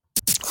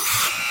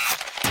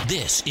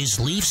This is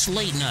Leafs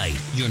Late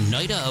Night, your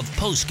night of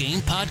post-game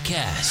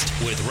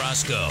podcast with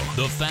Roscoe,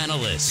 the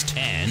Fanalist,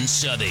 and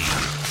Southey.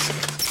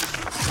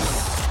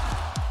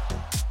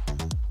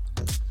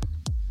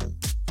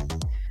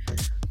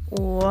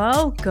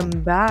 Welcome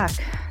back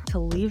to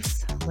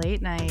Leafs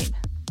Late Night.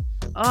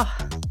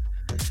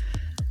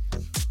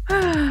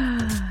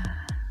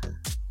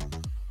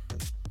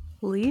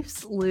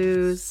 Leafs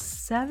lose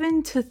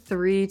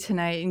 7-3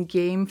 tonight in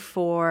Game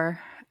 4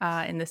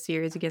 in the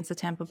series against the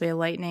Tampa Bay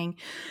Lightning.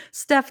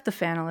 Steph, the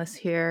Fanalist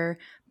here.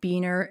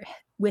 Beaner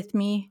with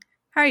me.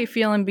 How are you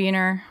feeling,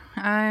 Beaner?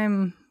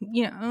 How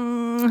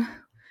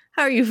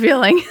are you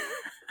feeling?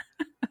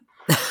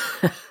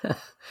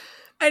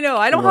 I know,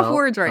 I don't have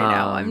words right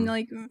now. I'm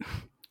like...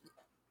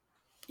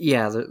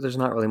 Yeah, there's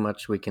not really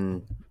much we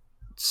can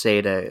say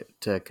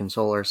to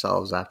console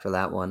ourselves after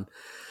that one.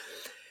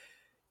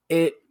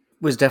 It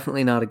was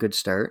definitely not a good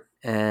start,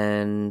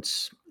 and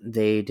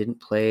they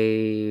didn't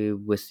play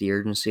with the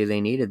urgency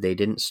they needed. They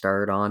didn't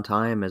start on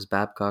time, as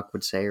Babcock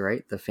would say,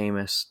 right? The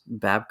famous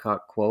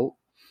Babcock quote.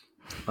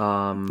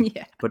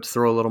 Yeah. But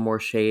throw a little more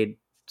shade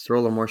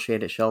at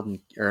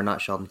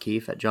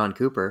at John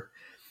Cooper.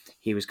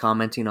 He was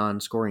commenting on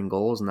scoring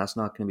goals, and that's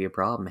not going to be a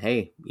problem.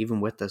 Hey,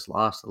 even with this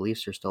loss, the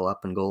Leafs are still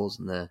up in goals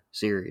in the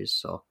series,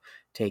 so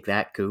take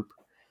that, Coop.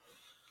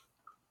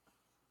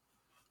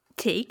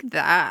 Take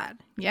that.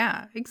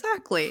 Yeah,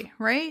 exactly,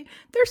 right?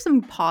 There's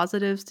some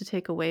positives to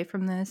take away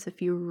from this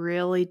if you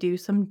really do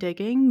some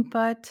digging,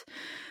 but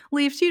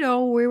Leafs, we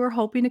were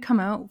hoping to come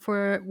out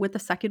with a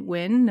second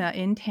win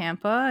in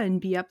Tampa and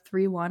be up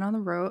 3-1 on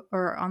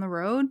the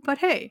road, but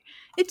hey,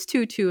 it's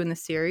 2-2 in the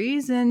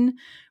series, and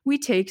we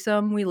take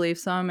some, we leave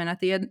some, and at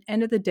the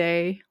end of the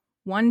day,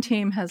 one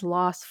team has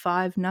lost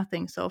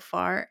 5-0 so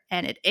far,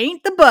 and it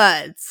ain't the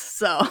Buds,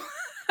 so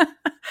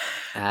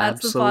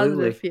that's the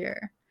positive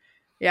here.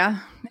 Yeah,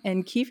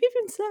 and Keefe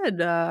even said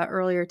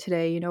earlier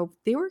today,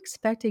 they were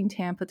expecting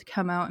Tampa to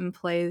come out and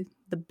play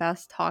the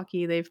best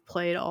hockey they've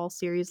played all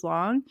series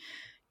long.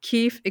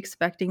 Keefe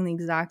expecting the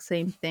exact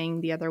same thing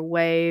the other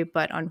way,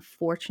 but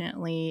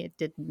unfortunately it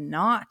did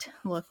not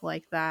look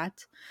like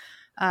that.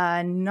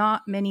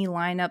 Not many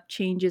lineup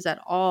changes at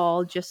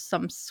all, just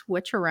some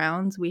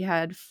switch-arounds. We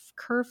had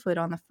Kerfoot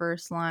on the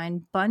first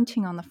line,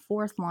 Bunting on the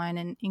fourth line,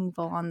 and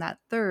Engvall on that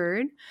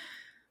third.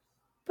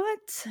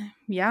 But,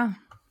 yeah...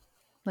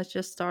 Let's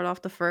just start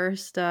off the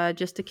first,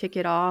 just to kick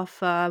it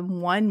off.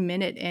 1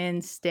 minute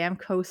in,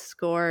 Stamkos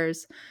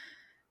scores.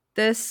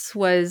 This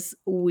was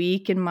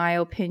weak, in my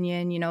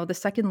opinion. The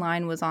second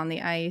line was on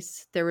the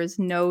ice. There was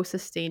no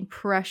sustained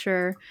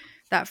pressure.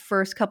 That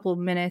first couple of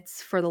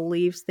minutes for the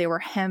Leafs, they were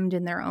hemmed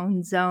in their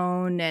own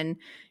zone. And,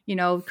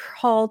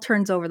 Hall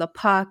turns over the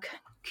puck.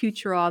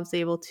 Kucherov's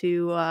able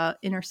to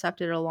intercept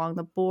it along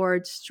the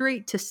board,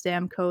 straight to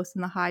Stamkos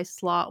in the high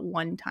slot,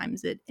 one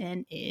times it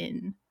and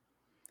in.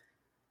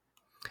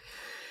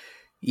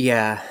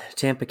 Yeah,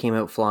 Tampa came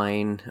out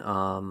flying.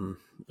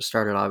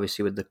 Started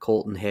obviously with the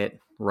Colton hit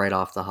right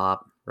off the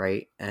hop,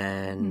 right?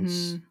 And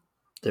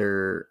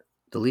the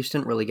Leafs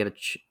didn't really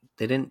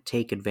they didn't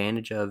take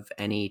advantage of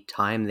any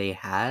time they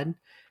had,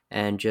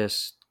 and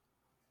just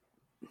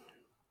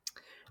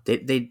they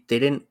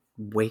didn't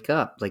wake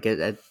up. Like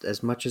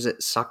as much as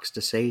it sucks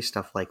to say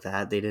stuff like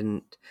that,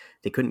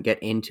 they couldn't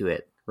get into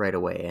it right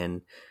away.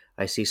 And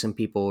I see some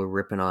people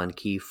ripping on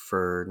Keefe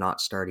for not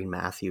starting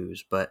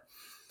Matthews, but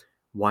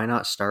why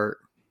not start,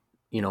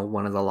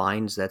 one of the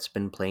lines that's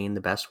been playing the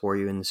best for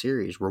you in the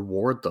series?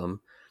 Reward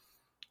them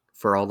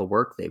for all the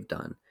work they've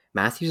done.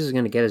 Matthews is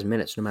going to get his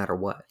minutes no matter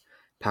what.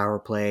 Power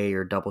play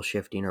or double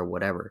shifting or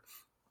whatever.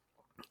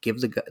 Give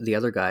the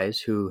other guys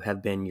who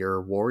have been your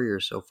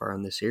warriors so far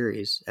in the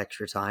series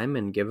extra time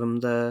and give them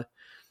the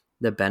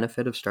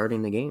benefit of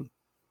starting the game.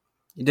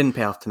 It didn't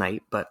pay off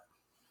tonight, but...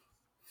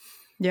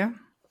 Yeah.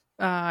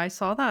 I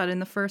saw that in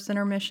the first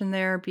intermission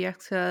there.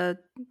 Bieksa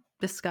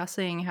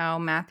discussing how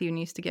Matthew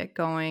needs to get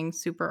going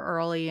super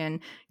early,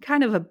 and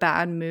kind of a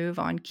bad move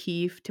on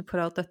Keefe to put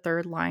out the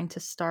third line to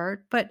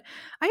start. But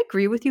I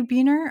agree with you,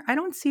 Beaner. I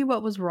don't see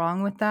what was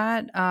wrong with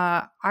that.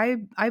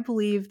 I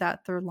believe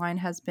that third line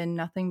has been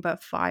nothing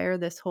but fire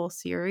this whole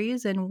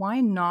series, and why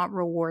not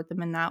reward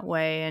them in that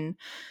way? And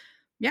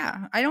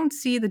yeah, I don't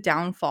see the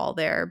downfall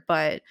there.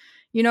 But,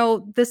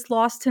 this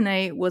loss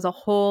tonight was a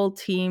whole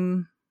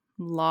team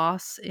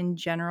loss in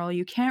general.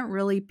 You can't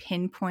really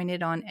pinpoint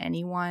it on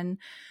anyone.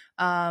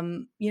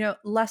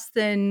 Less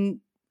than,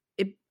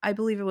 I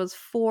believe it was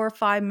 4 or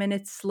 5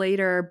 minutes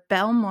later,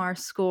 Belmar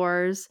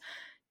scores.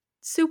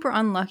 Super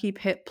unlucky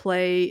pit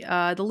play.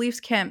 The Leafs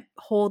can't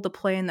hold the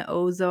play in the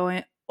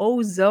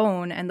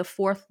O-zone, and the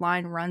fourth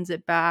line runs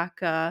it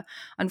back.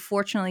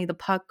 Unfortunately, the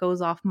puck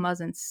goes off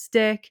Muzzin's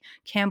stick.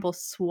 Campbell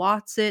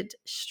swats it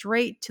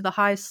straight to the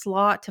high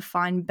slot to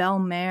find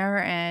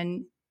Bellemare,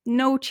 and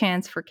no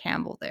chance for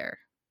Campbell there.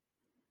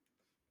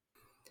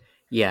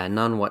 Yeah,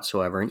 none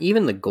whatsoever. And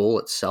even the goal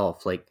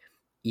itself,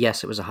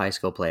 yes, it was a high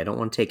skill play. I don't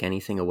want to take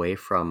anything away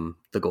from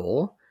the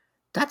goal.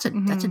 That's a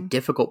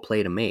difficult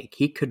play to make.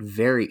 He could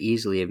very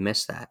easily have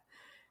missed that.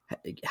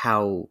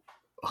 How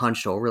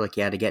hunched over, like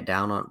he had to get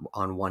down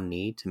on one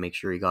knee to make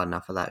sure he got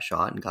enough of that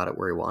shot and got it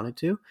where he wanted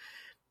to.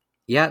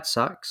 Yeah, it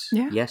sucks.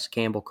 Yeah. Yes,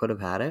 Campbell could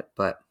have had it,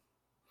 but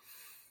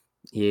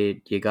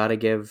you got to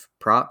give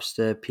props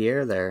to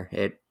Pierre there.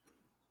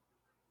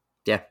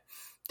 Yeah,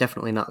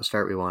 definitely not the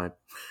start we wanted.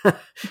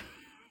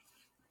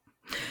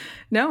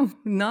 No,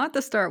 not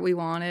the start we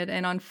wanted.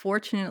 And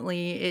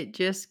unfortunately, it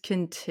just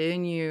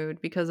continued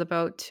because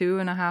about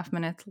 2.5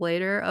 minutes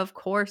later, of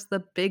course,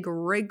 the big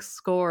rig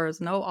scores.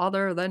 No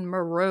other than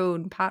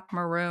Maroon, Pat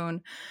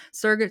Maroon.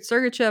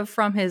 Sergachev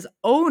from his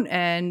own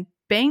end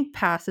bank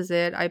passes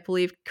it. I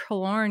believe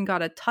Killorn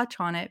got a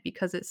touch on it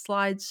because it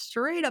slides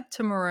straight up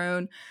to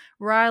Maroon.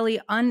 Riley,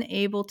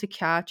 unable to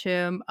catch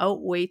him,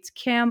 outweights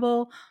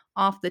Campbell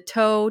off the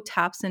toe,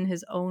 taps in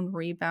his own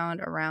rebound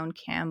around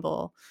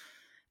Campbell.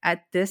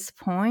 At this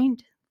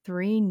point,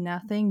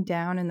 3-0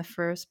 down in the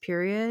first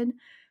period,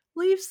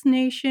 Leafs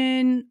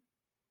Nation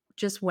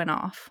just went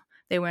off.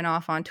 They went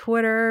off on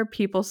Twitter.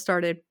 People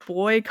started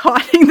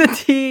boycotting the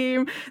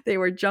team. They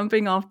were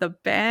jumping off the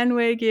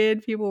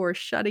bandwagon. People were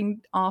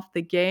shutting off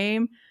the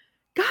game.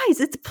 Guys,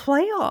 it's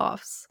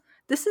playoffs.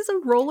 This is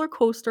a roller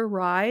coaster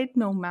ride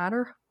no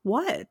matter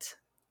what.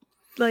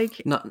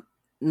 Like, not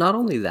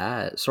only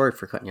that, sorry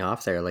for cutting you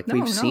off there. Like,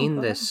 we've seen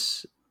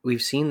this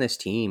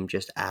team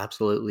just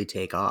absolutely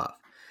take off.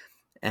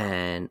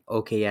 And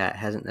okay, yeah, it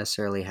hasn't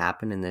necessarily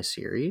happened in this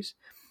series,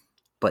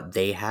 but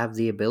they have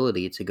the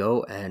ability to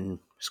go and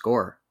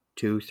score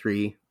 2,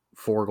 3,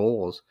 4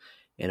 goals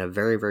in a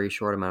very, very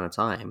short amount of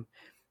time.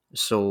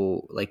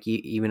 So, like,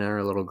 even in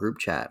our little group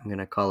chat, I'm going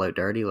to call out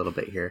Darty a little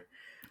bit here.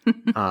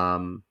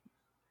 Darty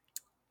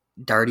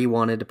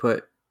wanted to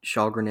put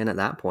Källgren in at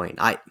that point.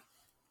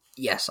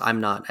 Yes,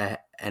 I'm not a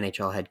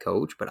NHL head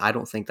coach, but I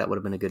don't think that would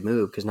have been a good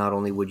move, because not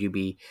only would you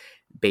be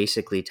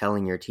basically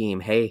telling your team,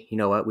 hey, you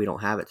know what, we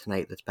don't have it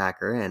tonight, let's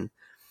pack her in,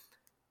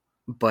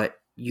 but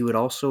you would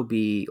also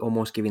be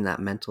almost giving that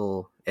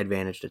mental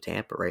advantage to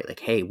Tampa, right?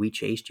 Like, hey, we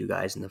chased you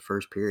guys in the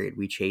first period.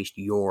 We chased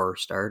your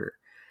starter.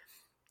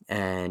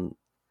 And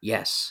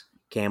yes,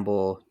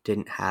 Campbell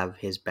didn't have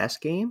his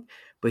best game,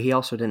 but he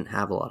also didn't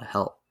have a lot of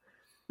help.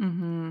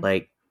 Mm-hmm.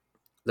 Like,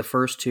 the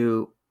first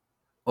two,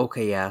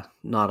 okay, yeah,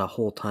 not a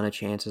whole ton of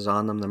chances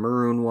on them. The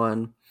Maroon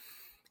one,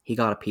 he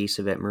got a piece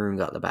of it. Maroon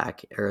got the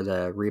back or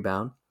the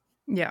rebound.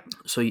 Yeah.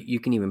 So you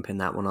can even pin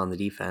that one on the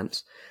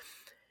defense.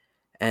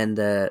 And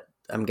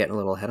I'm getting a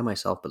little ahead of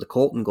myself, but the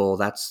Colton goal,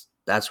 that's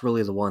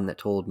really the one that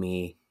told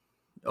me,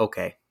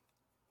 okay,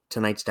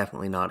 tonight's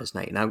definitely not his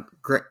night. Now,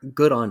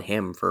 good on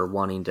him for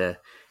wanting to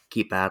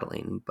keep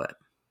battling, but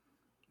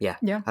yeah.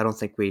 I don't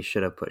think we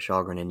should have put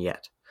Källgren in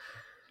yet.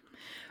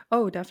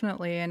 Oh,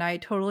 definitely. And I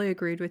totally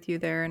agreed with you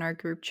there in our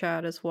group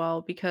chat as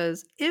well,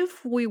 because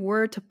if we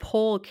were to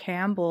pull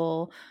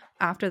Campbell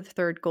after the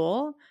third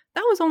goal,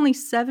 that was only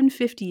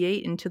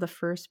 7:58 into the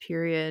first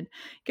period.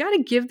 Got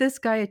to give this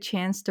guy a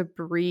chance to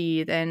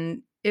breathe.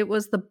 And it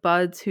was the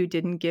Buds who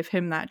didn't give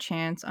him that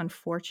chance,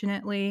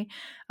 unfortunately.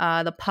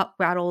 The puck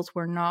battles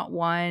were not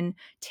won.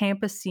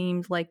 Tampa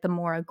seemed like the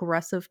more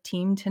aggressive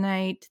team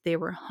tonight. They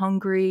were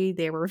hungry,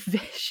 they were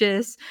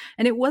vicious.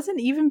 And it wasn't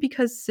even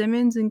because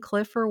Simmons and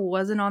Clifford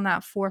wasn't on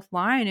that fourth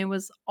line. It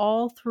was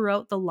all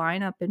throughout the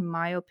lineup, in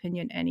my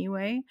opinion,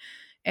 anyway.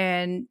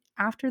 And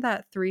after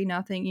that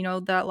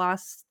 3-0, that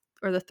last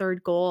or the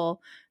third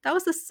goal, that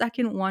was the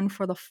second one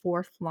for the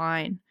fourth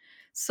line.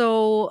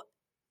 So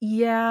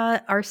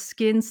yeah, our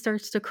skin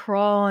starts to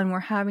crawl and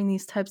we're having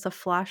these types of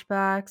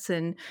flashbacks,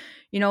 and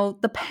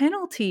the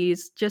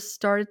penalties just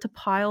started to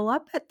pile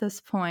up at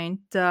this point.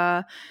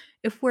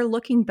 If we're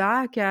looking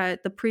back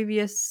at the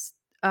previous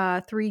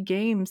 3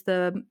 games,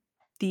 the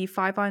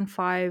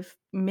 5-on-5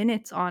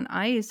 minutes on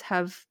ice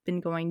have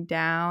been going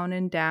down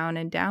and down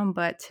and down,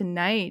 but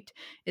tonight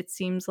it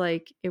seems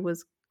like it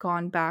was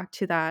gone back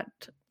to that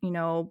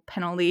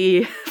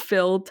penalty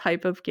filled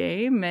type of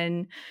game.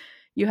 And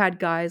you had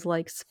guys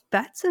like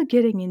Spezza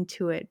getting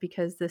into it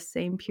because the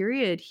same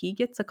period he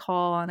gets a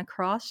call on a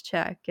cross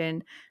check.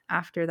 And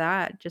after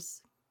that,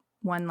 just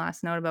one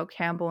last note about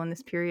Campbell in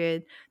this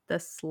period, the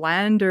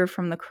slander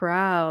from the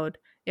crowd.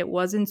 It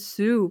wasn't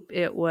Soup,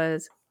 it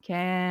was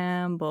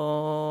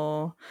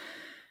Campbell.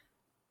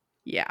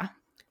 Yeah.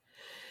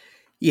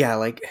 Yeah,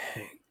 like,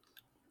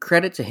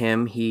 credit to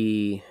him,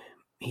 he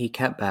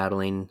kept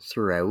battling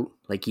throughout.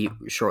 Like,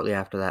 shortly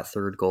after that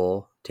third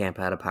goal,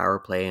 Tampa had a power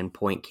play and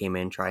Point came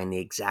in trying the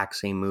exact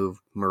same move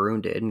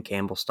Maroon did, and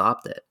Campbell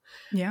stopped it.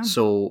 Yeah.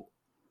 So,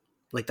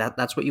 like,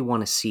 that's what you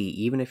want to see.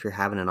 Even if you're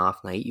having an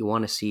off night, you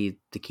want to see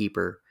the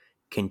keeper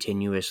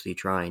continuously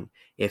trying.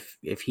 If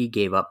he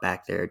gave up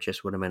back there, it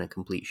just would have been a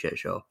complete shit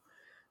show.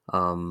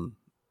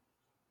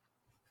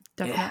 Definitely.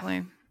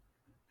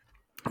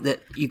 Yeah.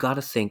 That you got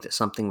to think that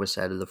something was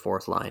said to the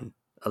fourth line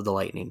of the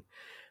Lightning,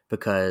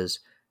 because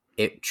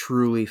it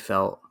truly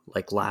felt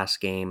like last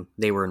game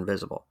they were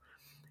invisible.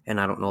 And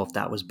I don't know if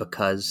that was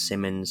because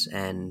Simmons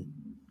and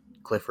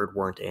Clifford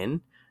weren't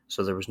in,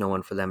 so there was no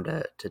one for them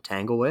to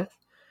tangle with.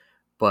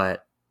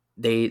 But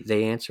they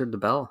answered the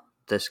bell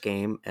this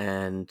game,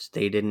 and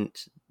they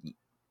didn't.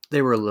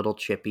 they were a little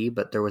chippy,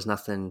 but there was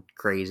nothing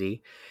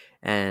crazy.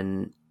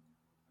 And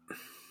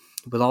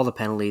with all the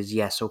penalties,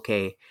 yes,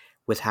 okay,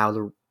 with how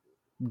the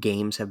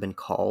games have been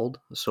called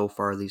so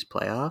far these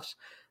playoffs,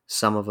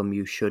 some of them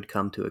you should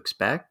come to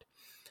expect.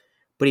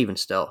 But even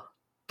still,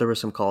 there were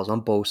some calls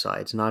on both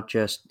sides, not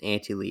just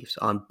anti-Leafs,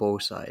 on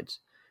both sides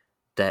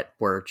that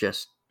were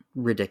just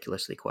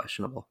ridiculously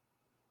questionable.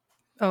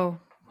 Oh,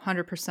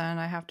 100%.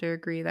 I have to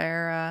agree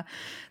there.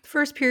 The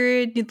first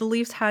period, the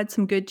Leafs had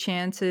some good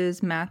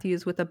chances.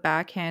 Matthews with a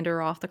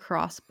backhander off the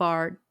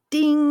crossbar.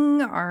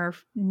 Ding! Our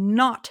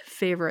not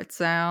favorite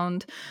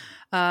sound.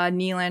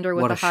 Nylander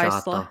with What a a high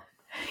shot, slot.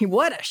 though.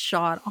 What a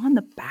shot on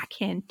the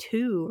backhand,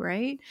 too,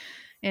 right?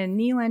 And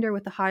Nylander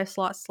with the high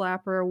slot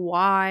slapper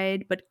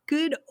wide, but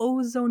good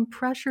ozone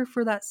pressure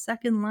for that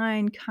second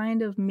line,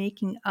 kind of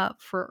making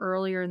up for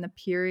earlier in the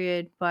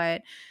period.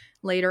 But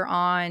later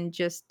on,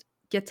 just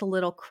gets a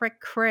little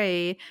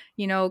cray.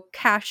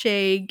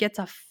 Cache gets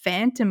a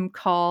phantom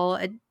call.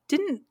 I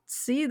didn't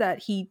see that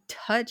he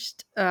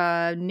touched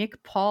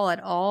Nick Paul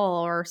at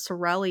all, or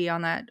Sorelli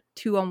on that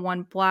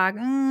 2-on-1 black.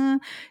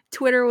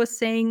 Twitter was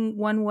saying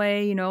one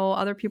way,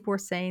 other people were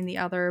saying the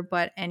other.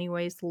 But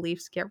anyways, the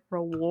Leafs get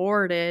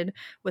rewarded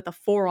with a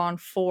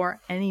 4-on-4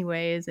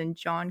 anyways, and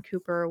John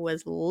Cooper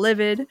was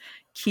livid.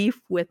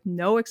 Keefe with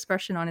no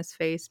expression on his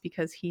face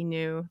because he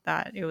knew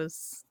that it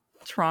was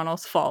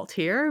Toronto's fault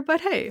here. But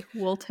hey,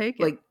 we'll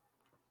take it.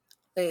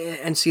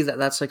 And see,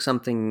 that's like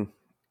something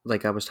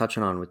like I was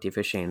touching on with the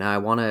officiating. Now, I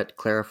want to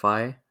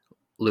clarify,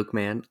 Luke,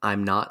 man,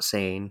 I'm not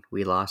saying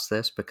we lost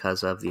this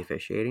because of the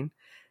officiating.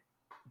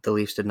 The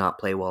Leafs did not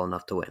play well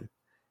enough to win.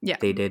 Yeah.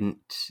 They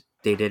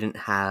didn't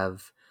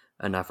have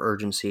enough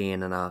urgency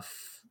and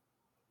enough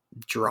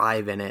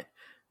drive in it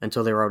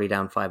until they were already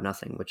down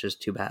 5-0, which is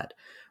too bad.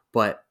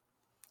 But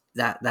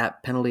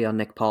that penalty on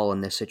Nick Paul in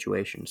this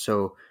situation.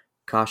 So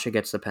Kasha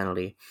gets the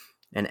penalty,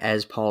 and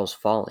as Paul's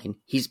falling,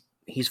 he's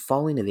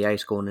falling to the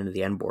ice going into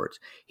the end boards.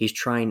 He's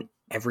trying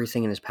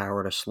everything in his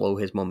power to slow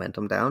his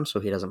momentum down so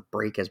he doesn't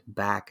break his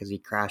back as he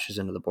crashes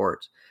into the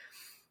boards.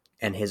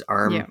 And his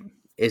arm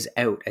is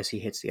out as he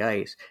hits the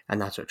ice, and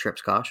that's what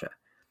trips Kasha.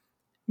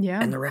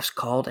 Yeah. And the refs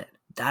called it.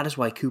 That is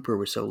why Cooper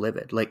was so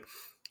livid. Like,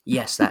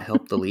 yes, that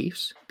helped the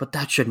Leafs, but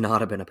that should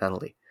not have been a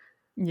penalty.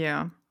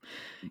 Yeah.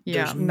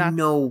 There's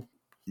no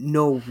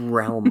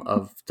realm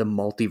of the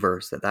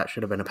multiverse that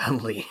should have been a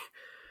penalty.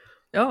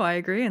 Oh, I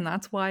agree. And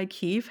that's why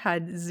Keefe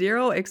had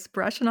zero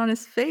expression on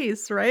his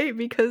face, right?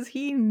 Because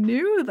he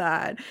knew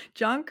that.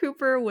 John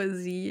Cooper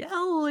was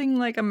yelling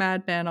like a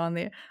madman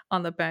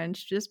on the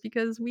bench just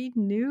because we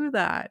knew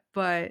that.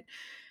 But,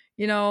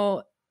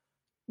 we'll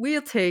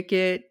take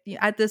it.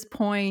 At this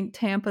point,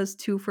 Tampa's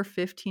 2 for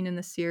 15 in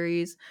the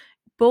series.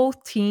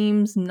 Both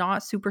teams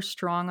not super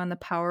strong on the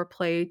power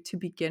play to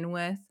begin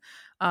with.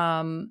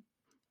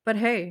 But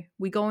hey,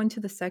 we go into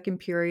the second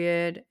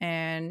period,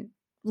 and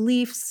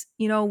Leafs,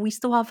 we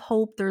still have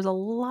hope. There's a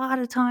lot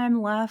of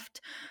time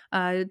left,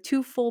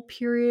 2 full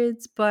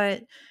periods,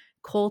 but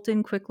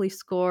Colton quickly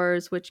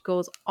scores, which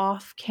goes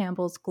off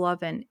Campbell's glove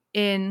and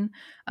in.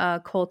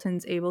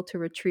 Colton's able to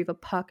retrieve a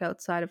puck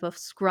outside of a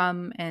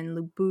scrum, and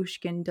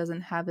Lyubushkin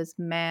doesn't have his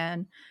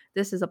man.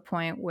 This is a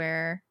point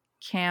where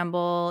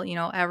Campbell,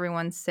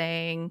 everyone's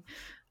saying,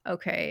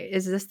 okay,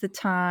 is this the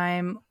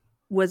time?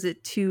 Was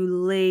it too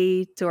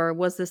late, or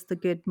was this the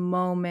good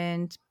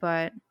moment?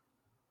 But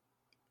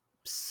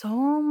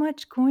so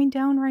much going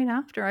down right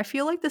after. I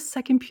feel like the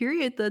second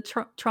period, the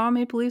Toronto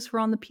Maple Leafs were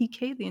on the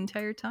PK the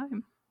entire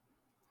time.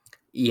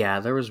 Yeah,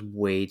 there was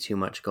way too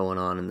much going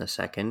on in the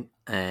second,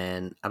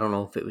 and I don't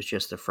know if it was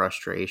just the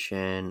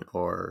frustration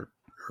or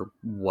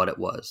what it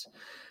was.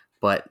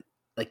 But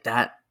like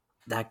that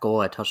goal,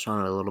 I touched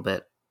on it a little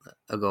bit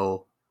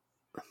ago.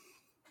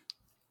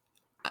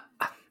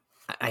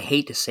 I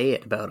hate to say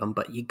it about him,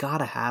 but you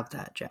gotta have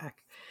that,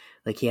 Jack.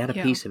 Like, he had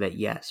a piece of it,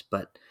 yes,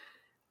 but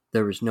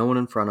there was no one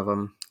in front of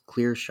him.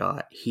 Clear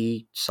shot.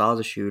 He saw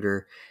the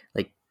shooter.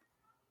 Like,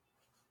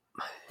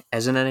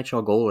 as an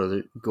NHL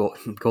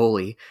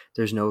goalie,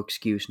 there's no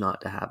excuse not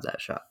to have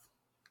that shot.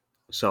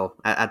 So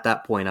at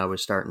that point, I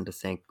was starting to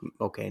think,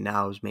 okay,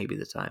 now is maybe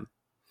the time.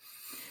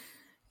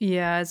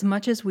 Yeah, as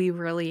much as we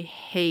really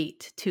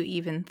hate to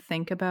even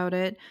think about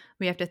it,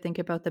 we have to think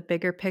about the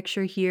bigger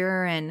picture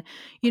here. And,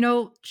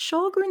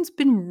 Kallgren's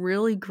been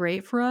really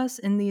great for us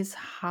in these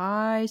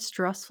high,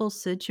 stressful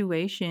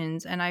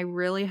situations. And I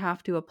really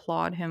have to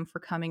applaud him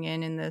for coming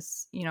in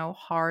this,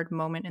 hard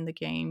moment in the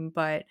game.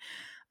 But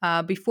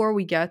before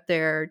we get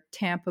there,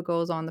 Tampa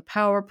goes on the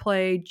power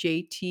play.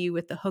 JT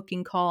with the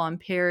hooking call on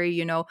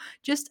Perry,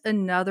 just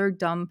another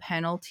dumb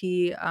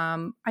penalty.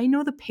 I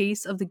know the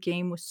pace of the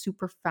game was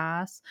super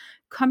fast.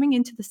 Coming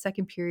into the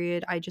second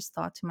period, I just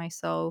thought to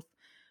myself,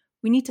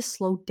 we need to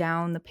slow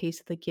down the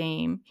pace of the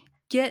game.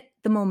 Get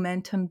the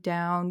momentum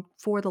down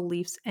for the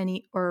Leafs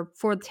or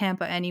for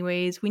Tampa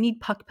anyways. We need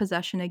puck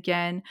possession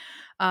again.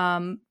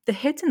 The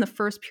hits in the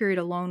first period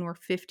alone were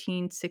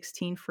 15,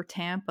 16 for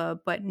Tampa,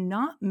 but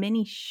not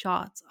many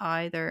shots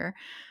either.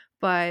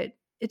 But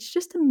it's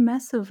just a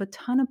mess of a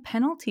ton of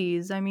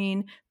penalties. I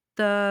mean,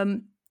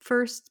 the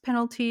first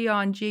penalty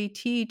on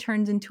JT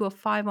turns into a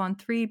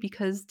 5-on-3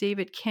 because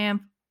David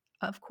Kampf,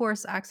 of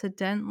course,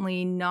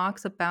 accidentally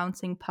knocks a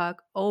bouncing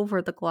puck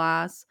over the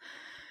glass,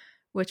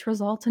 which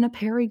results in a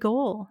Perry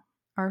goal.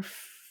 Our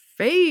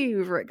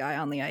favorite guy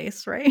on the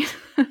ice, right?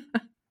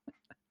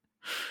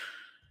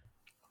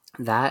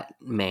 That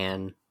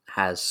man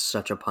has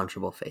such a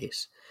punchable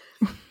face.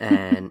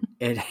 And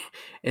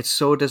it's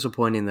so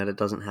disappointing that it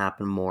doesn't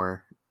happen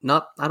more.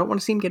 I don't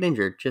want to see him get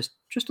injured, just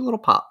a little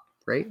pop,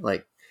 right?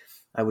 Like,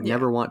 I would Yeah.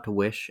 never want to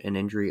wish an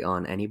injury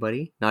on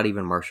anybody, not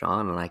even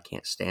Marchand, and I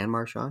can't stand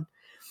Marchand.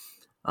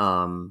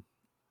 But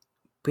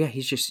yeah,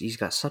 he's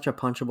got such a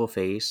punchable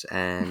face,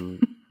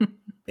 and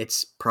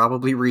it's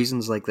probably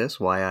reasons like this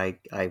why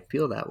I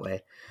feel that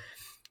way.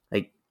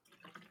 Like,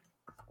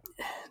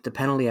 the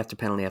penalty after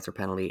penalty after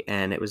penalty,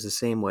 and it was the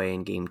same way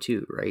in game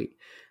 2, right?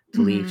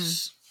 The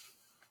Leafs,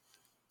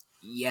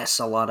 yes,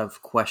 a lot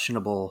of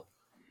questionable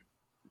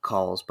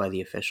calls by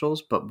the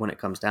officials, but when it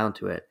comes down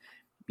to it,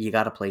 you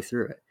got to play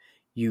through it.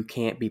 You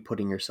can't be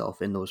putting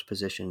yourself in those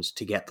positions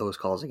to get those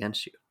calls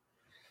against you.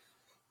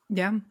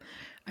 Yeah.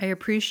 I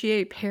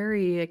appreciate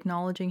Perry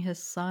acknowledging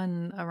his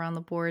son around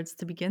the boards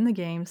to begin the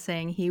game,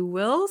 saying Daddy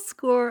will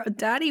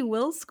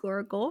score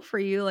a goal for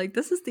you. Like,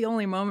 this is the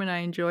only moment I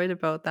enjoyed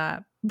about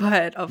that.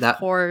 But of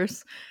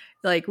course,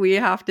 like, we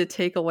have to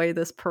take away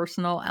this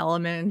personal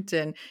element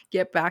and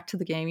get back to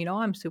the game. You know,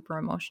 I'm super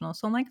emotional.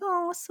 So I'm like,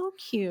 oh, so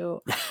cute.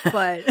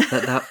 But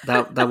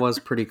that was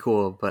pretty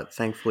cool. But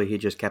thankfully he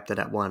just kept it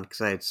at 1,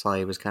 because I saw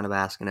he was kind of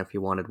asking if he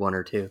wanted 1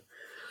 or 2.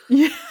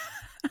 Yeah.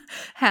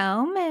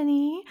 How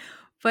many?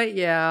 But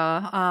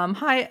yeah,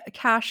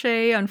 Cache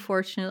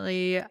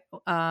unfortunately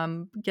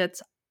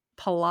gets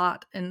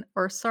Palat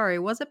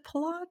was it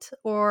Palat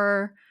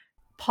or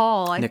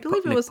Paul? I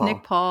believe it was Paul.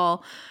 Nick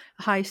Paul.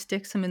 High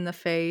sticks him in the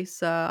face,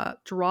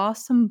 draw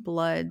some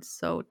blood.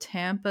 So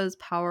Tampa's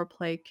power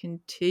play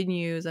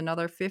continues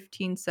another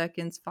 15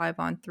 seconds,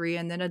 5-on-3,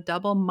 and then a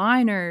double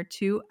minor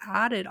to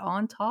add it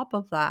on top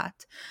of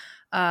that.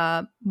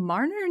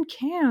 Marner and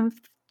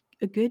Kampf,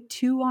 a good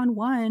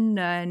 2-on-1,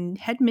 and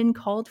Hedman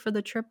called for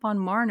the trip on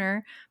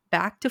Marner,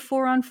 back to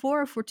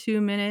 4-on-4 for 2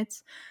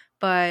 minutes.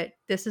 But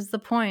this is the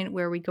point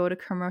where we go to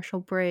commercial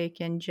break,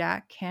 and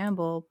Jack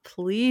Campbell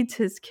pleads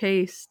his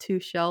case to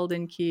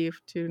Sheldon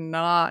Keefe to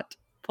not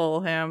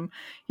pull him.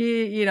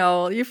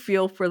 You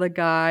feel for the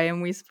guy,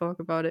 and we spoke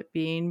about it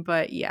being,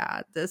 but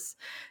yeah,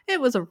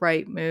 it was a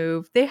right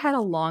move. They had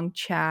a long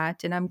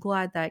chat, and I'm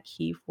glad that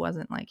Keefe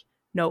wasn't like,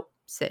 nope,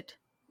 sit.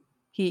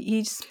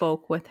 He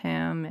spoke with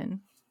him, and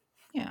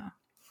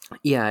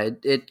yeah,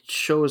 it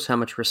shows how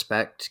much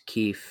respect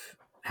Keefe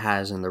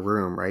has in the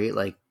room, right?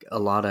 Like, a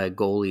lot of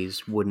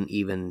goalies wouldn't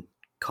even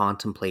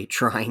contemplate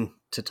trying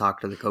to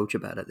talk to the coach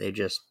about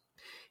it.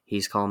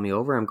 He's calling me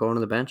over, I'm going to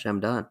the bench, I'm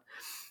done.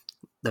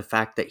 The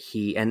fact that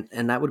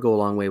and that would go a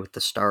long way with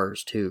the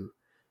Stars too.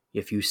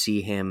 If you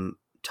see him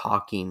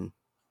talking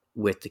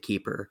with the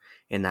keeper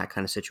in that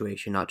kind of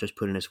situation, not just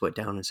putting his foot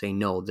down and saying,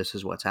 no, this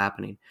is what's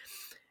happening.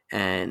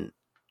 And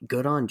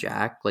good on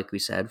Jack, like we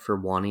said, for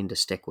wanting to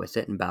stick with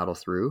it and battle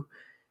through.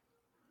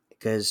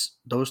 Because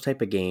those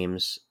type of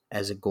games,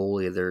 as a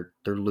goalie, they're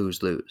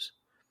lose-lose.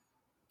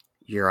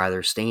 You're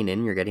either staying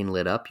in, you're getting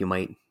lit up, you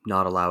might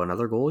not allow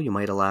another goal, you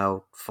might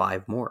allow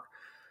 5 more.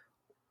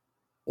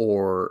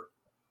 Or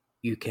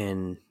you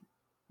can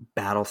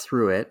battle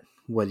through it,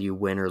 whether you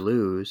win or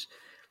lose,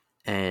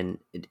 and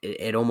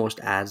it almost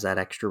adds that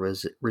extra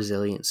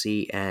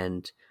resiliency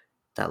and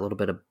that little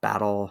bit of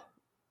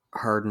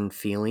battle-hardened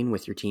feeling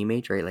with your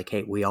teammates, right? Like,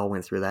 hey, we all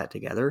went through that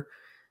together.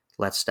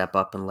 Let's step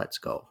up and let's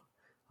go.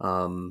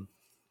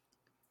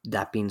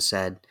 That being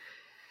said,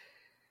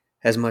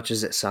 as much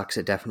as it sucks,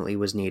 it definitely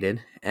was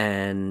needed.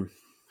 And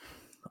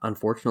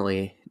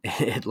unfortunately,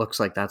 it looks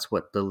like that's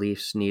what the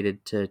Leafs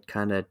needed to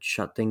kind of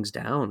shut things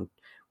down.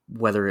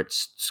 Whether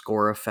it's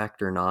score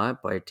effect or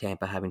not, by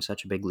Tampa having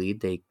such a big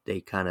lead, they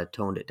kind of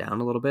toned it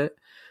down a little bit.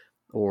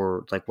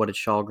 Or, like, what did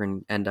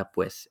Källgren end up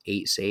with?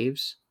 8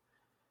 saves?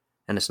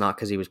 And it's not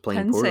because he was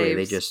playing 10 poorly.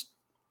 saves. They just,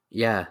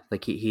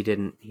 like he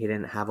didn't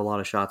have a lot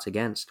of shots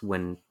against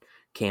when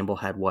Campbell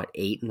had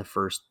 8 in the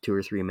first 2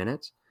 or 3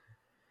 minutes.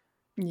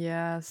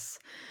 Yes.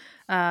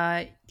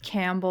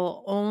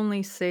 Campbell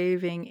only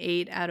saving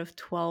 8 out of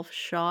 12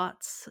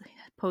 shots,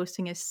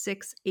 posting a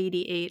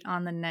 .688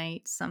 on the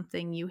night,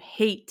 something you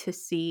hate to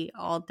see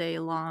all day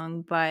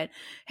long. But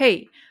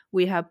hey,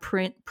 we have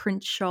Prince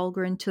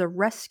Källgren to the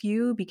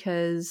rescue,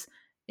 because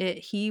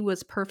he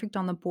was perfect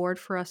on the board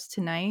for us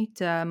tonight,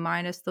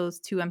 minus those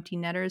 2 empty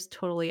netters,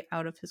 totally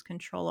out of his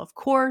control, of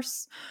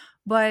course.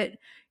 But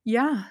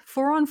yeah,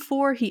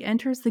 4-on-4, he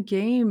enters the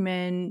game,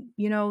 and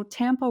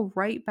Tampa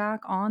right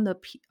back on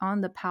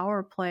the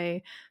power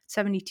play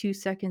 72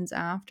 seconds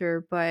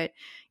after. But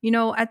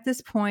at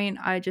this point,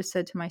 I just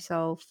said to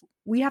myself,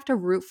 we have to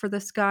root for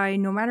this guy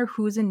no matter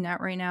who's in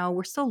net right now.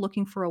 We're still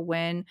looking for a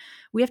win.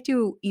 We have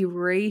to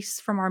erase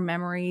from our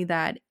memory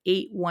that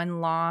 8-1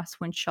 loss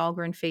when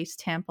Källgren faced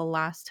Tampa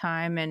last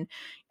time. And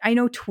I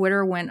know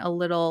Twitter went a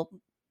little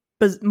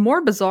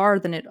more bizarre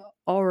than it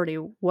already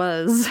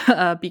was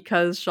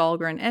because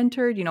Källgren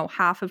entered.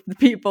 Half of the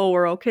people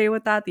were okay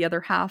with that. The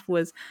other half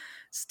was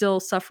still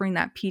suffering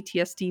that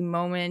PTSD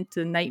moment,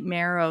 the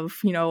nightmare of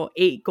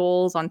 8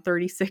 goals on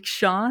 36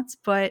 shots.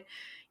 But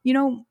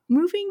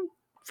moving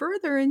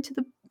further in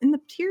the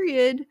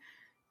period,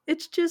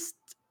 it's just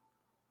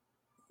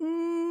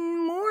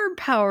more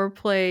power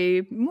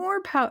play,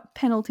 more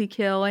penalty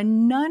kill,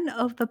 and none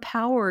of the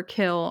power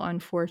kill,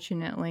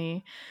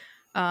 unfortunately.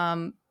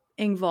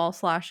 Engvall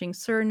slashing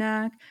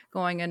Cernak,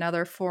 going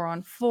another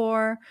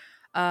 4-on-4.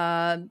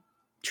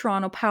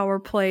 Toronto power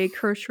play,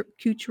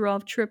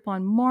 Kucherov trip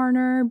on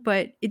Marner,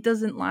 but it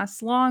doesn't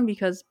last long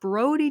because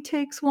Brody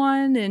takes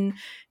one, and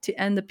to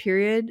end the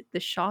period, the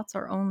shots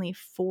are only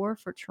 4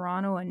 for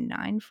Toronto and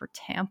 9 for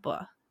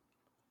Tampa.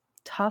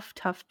 Tough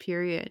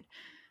period.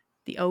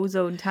 The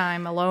ozone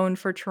time alone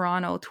for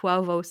Toronto,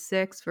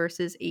 12:06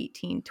 versus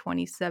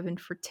 18:27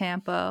 for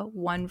Tampa,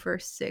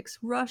 1-6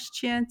 rush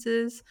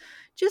chances.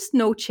 Just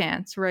no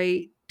chance,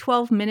 right?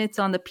 12 minutes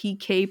on the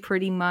PK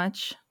pretty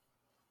much.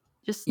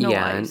 Just no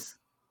ice.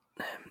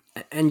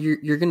 And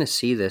you're going to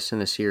see this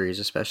in a series,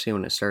 especially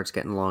when it starts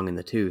getting long in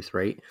the tooth,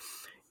 right?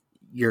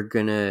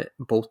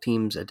 Both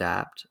teams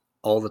adapt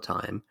all the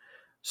time.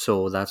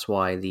 So that's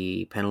why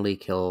the penalty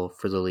kill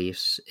for the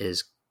Leafs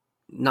is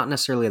not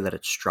necessarily that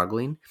it's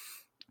struggling.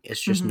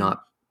 It's just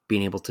not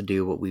being able to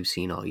do what we've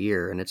seen all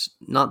year. And it's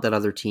not that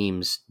other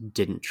teams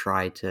didn't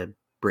try to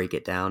break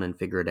it down and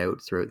figure it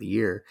out throughout the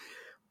year.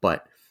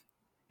 But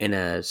in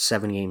a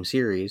 7-game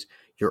series,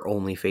 you're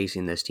only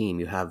facing this team.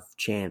 You have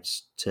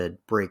chance to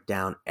break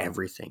down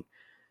everything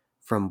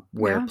from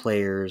where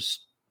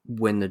players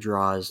win the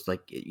draws.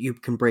 Like, you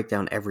can break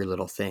down every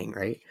little thing,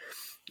 right?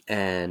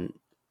 And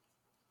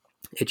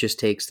it just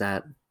takes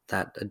that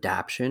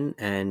adaptation,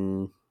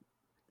 and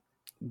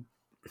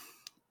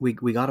we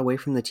got away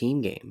from the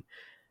team game,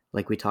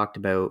 like we talked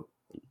about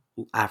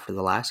after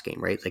the last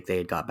game, right? Like, they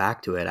had got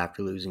back to it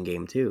after losing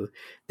game 2.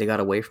 They got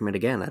away from it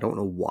again. I don't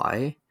know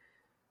why.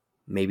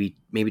 Maybe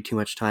too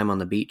much time on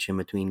the beach in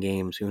between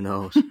games. Who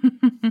knows?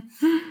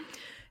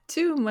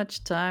 Too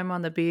much time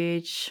on the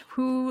beach.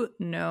 Who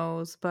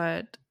knows?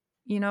 But,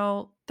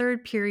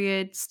 third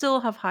period, still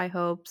have high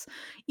hopes.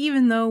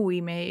 Even though we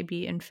may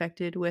be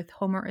infected with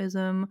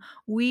Homerism,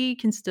 we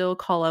can still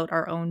call out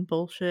our own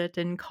bullshit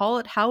and call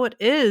it how it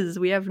is.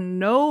 We have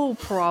no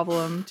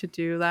problem to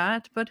do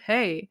that. But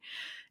hey,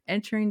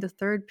 entering the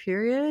third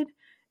period,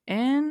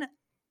 and,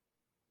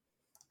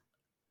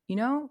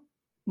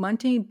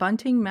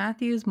 Bunting,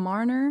 Matthews,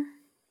 Marner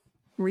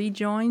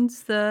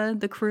rejoins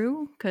the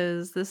crew,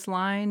 because this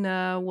line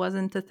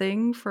wasn't a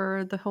thing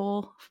for the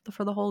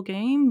whole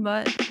game.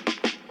 But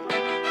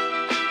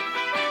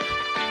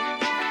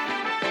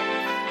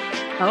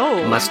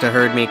must have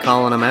heard me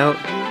calling him out.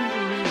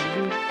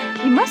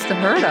 He must have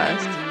heard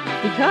us,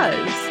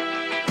 because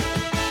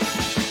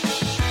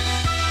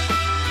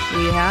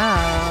we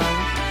have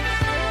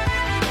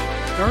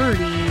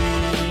Darty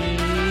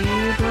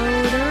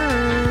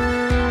Brodeur.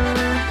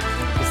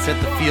 Set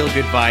the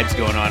feel-good vibes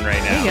going on right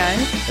now. Hey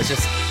guys, let's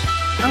just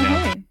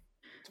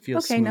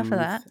feel smooth enough of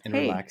that. And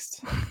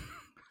relaxed.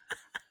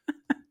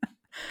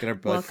 Get our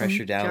blood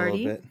pressure down a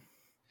little bit.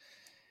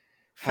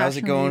 How's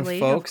it going,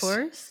 folks? Of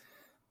course.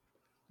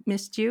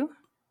 Missed you.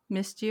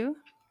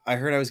 I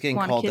heard I was getting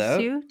called kiss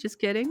out. You? Just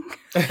kidding.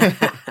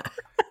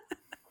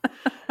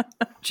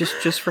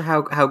 just for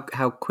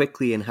how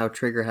quickly and how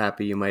trigger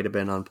happy you might have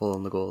been on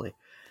pulling the goalie.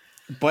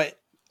 But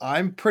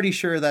I'm pretty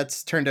sure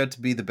that's turned out to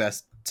be the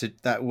best.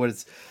 That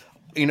was,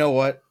 you know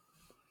what?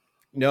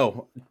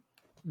 No,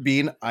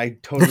 Bean, I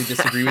totally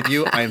disagree with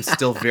you. I am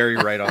still very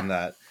right on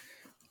that.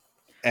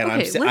 And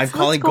okay, I'm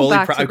calling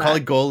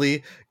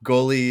goalie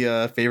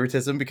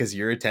favoritism, because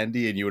you're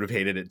attendee and you would have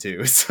hated it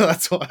too. So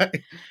that's why.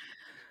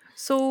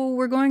 So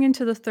we're going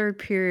into the third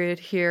period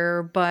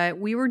here, but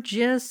we were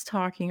just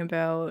talking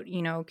about,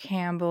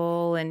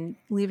 Campbell and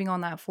leaving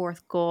on that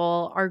fourth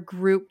goal. Our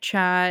group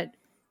chat,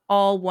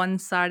 all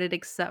one-sided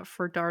except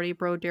for Darty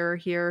Brodeur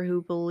here,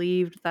 who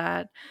believed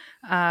that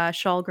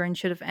Källgren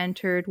should have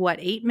entered,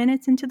 8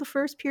 minutes into the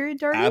first period,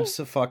 Darty?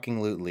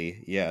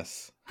 Abso-fucking-lutely,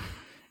 yes.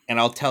 And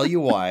I'll tell you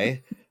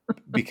why,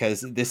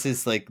 because this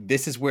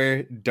is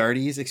where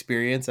Darty's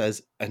experience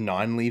as a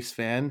non-Leafs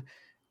fan,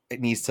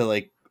 it needs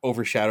to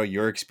overshadow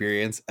your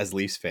experience as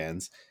Leafs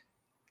fans.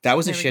 That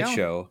was a shit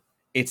show.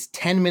 It's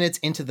 10 minutes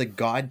into the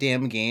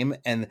goddamn game,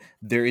 and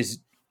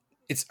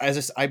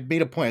I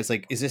made a point. It's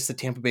like, is this the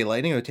Tampa Bay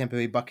Lightning or the Tampa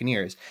Bay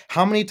Buccaneers?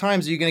 How many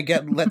times are you going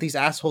to let these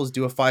assholes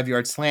do a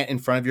 5-yard slant in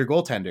front of your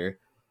goaltender?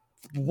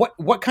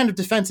 What kind of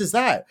defense is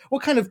that?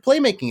 What kind of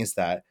playmaking is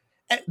that?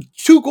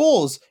 2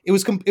 goals. It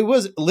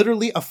was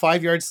literally a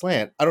 5-yard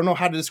slant. I don't know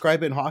how to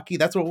describe it in hockey.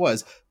 That's what it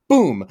was.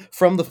 Boom,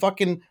 from the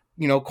fucking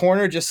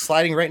corner, just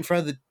sliding right in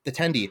front of the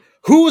tendy.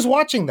 Who was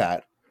watching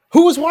that?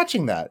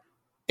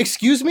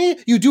 Excuse me?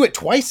 You do it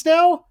twice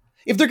now?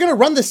 If they're going to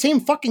run the same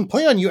fucking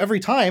play on you every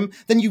time,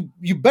 then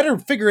you better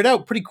figure it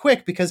out pretty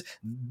quick, because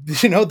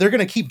they're going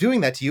to keep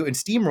doing that to you and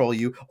steamroll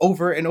you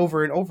over and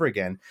over and over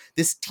again.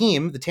 This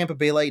team, the Tampa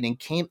Bay Lightning,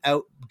 came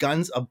out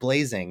guns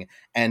a-blazing,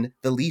 and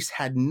the Leafs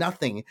had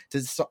nothing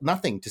to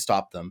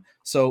stop them.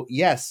 So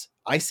yes,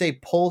 I say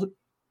pull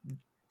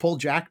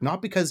Jack,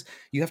 not because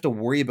you have to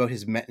worry about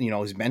his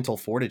mental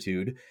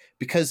fortitude,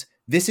 because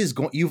this is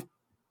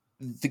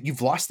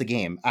you've lost the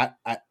game at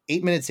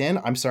 8 minutes in.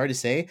 I'm sorry to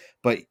say,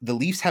 but the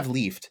Leafs have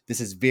leafed.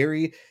 This is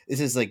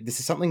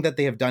something that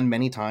they have done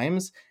many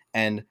times.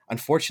 And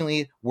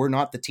unfortunately, we're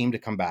not the team to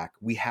come back.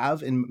 We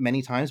have in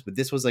many times, but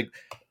this was like,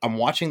 I'm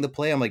watching the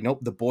play. I'm like, nope,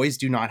 the boys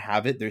do not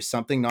have it. There's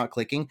something not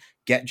clicking.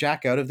 Get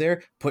Jack out of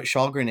there, put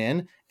Källgren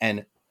in,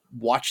 and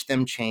watch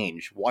them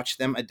change, watch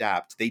them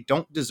adapt. They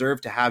don't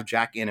deserve to have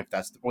Jack in if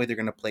that's the way they're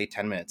going to play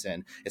 10 minutes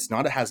in. It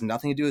has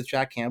nothing to do with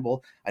Jack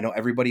Campbell. I know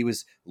everybody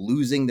was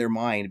losing their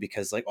mind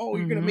because like, oh,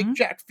 you're going to make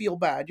Jack feel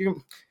bad.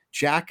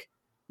 Jack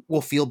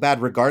will feel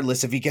bad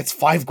regardless if he gets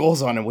 5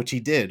 goals on him, which he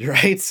did,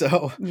 right?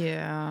 So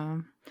yeah.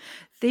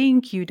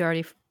 Thank you,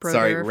 Darty brother,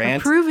 sorry, for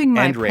rant proving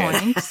my and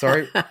rant. point.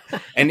 Sorry.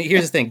 And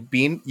here's the thing,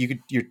 Bean,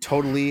 you're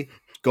totally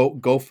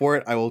go for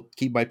it. I will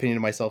keep my opinion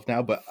to myself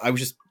now, but I was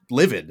just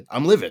livid.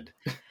 I'm livid.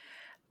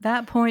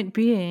 That point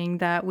being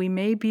that we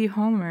may be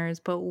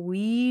homers, but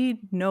we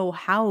know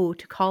how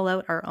to call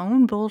out our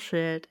own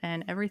bullshit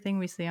and everything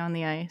we see on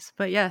the ice.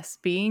 But yes,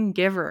 being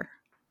giver.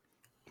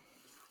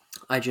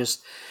 I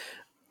just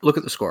look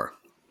at the score.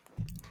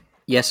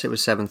 Yes, it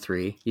was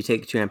 7-3. You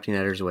take 2 empty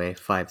netters away,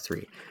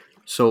 5-3.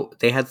 So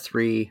they had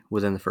 3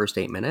 within the first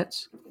 8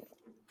 minutes.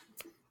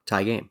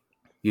 Tie game.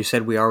 You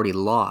said we already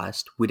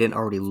lost. We didn't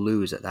already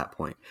lose at that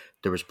point.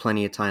 There was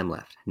plenty of time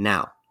left.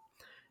 Now,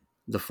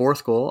 the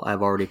 4th goal,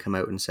 I've already come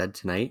out and said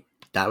tonight,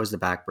 that was the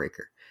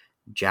backbreaker.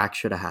 Jack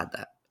should have had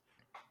that.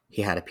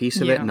 He had a piece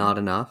of it, not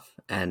enough.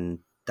 And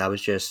that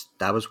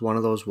was one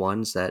of those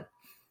ones that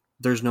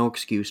there's no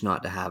excuse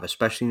not to have,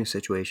 especially in a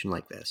situation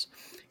like this.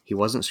 He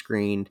wasn't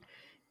screened.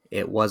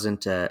 It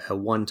wasn't a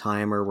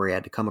one-timer where he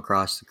had to come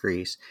across the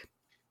crease.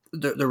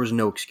 There was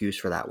no excuse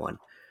for that one.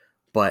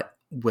 But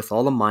with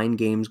all the mind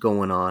games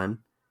going on,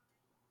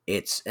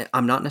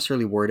 I'm not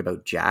necessarily worried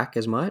about Jack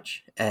as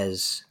much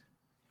as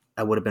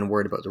I would have been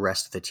worried about the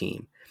rest of the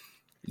team.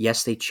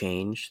 Yes, they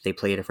changed. They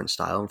play a different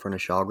style in front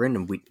of Källgren.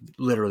 And we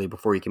literally,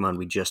 before you came on,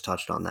 we just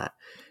touched on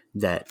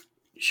that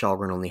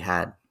Källgren only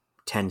had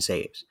 10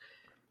 saves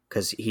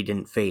because he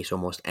didn't face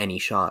almost any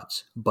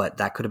shots. But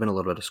that could have been a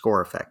little bit of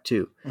score effect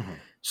too. Mm-hmm.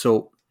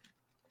 So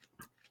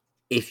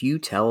if you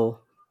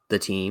tell the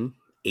team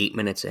 8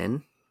 minutes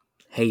in,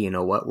 hey, you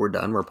know what? We're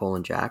done. We're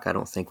pulling Jack. I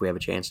don't think we have a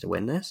chance to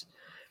win this.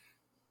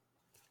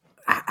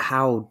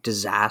 How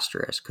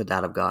disastrous could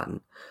that have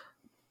gotten?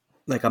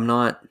 Like,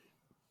 I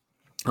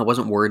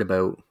wasn't worried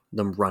about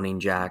them running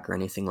Jack or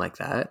anything like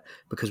that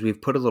because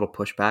we've put a little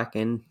pushback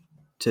into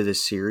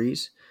this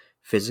series.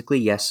 Physically,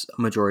 yes,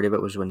 a majority of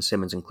it was when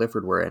Simmons and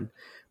Clifford were in.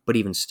 But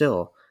even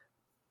still,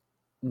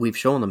 we've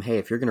shown them, hey,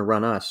 if you're going to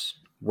run us,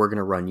 we're going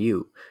to run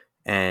you.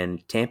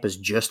 And Tampa's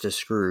just as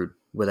screwed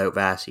without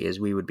Vasi as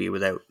we would be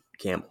without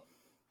Campbell.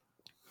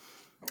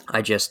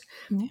 I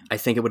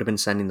think it would have been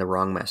sending the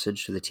wrong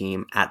message to the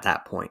team at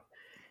that point.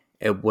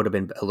 It would have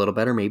been a little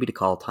better maybe to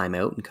call a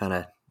timeout and kind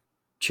of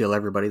chill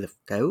everybody the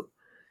fuck out.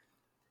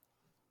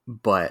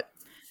 But,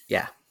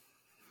 yeah.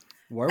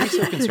 Why are we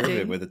so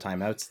conservative with the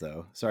timeouts,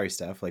 though? Sorry,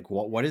 Steph. Like,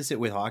 what is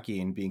it with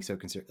hockey and being so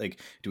conservative? Like,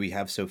 do we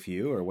have so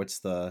few, or what's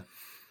the,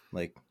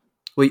 like...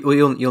 Well,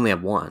 you only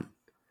have one.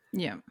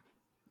 Yeah.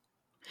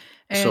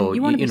 And so,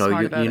 you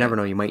never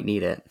know. You might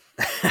need it.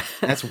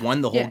 That's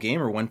one the whole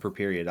game or one per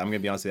period? I'm going to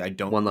be honest with you. I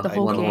don't... One the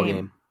whole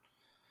game.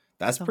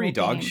 That's pretty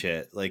dog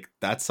shit. Like,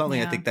 that's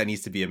something I think that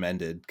needs to be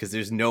amended because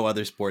there's no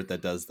other sport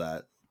that does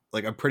that.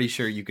 Like, I'm pretty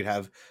sure you could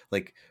have,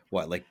 like,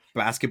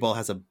 basketball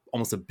has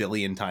almost 1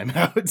 billion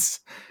timeouts.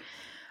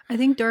 I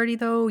think, Darty,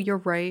 though, you're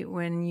right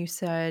when you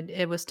said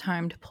it was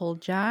time to pull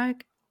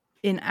Jack.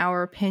 In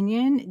our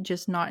opinion,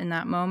 just not in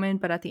that moment,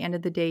 but at the end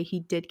of the day,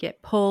 he did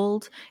get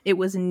pulled. It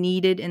was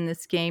needed in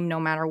this game no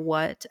matter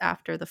what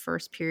after the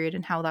first period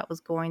and how that was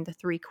going, the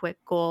 3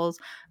 quick goals.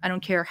 I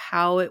don't care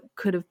how it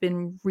could have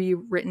been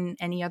rewritten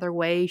any other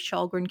way.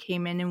 Källgren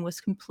came in and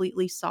was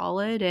completely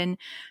solid. And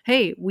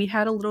hey, we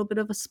had a little bit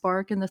of a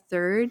spark in the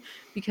third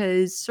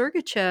because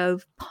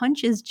Sergachev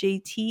punches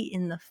JT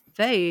in the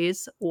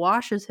face,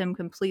 washes him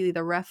completely.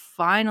 The ref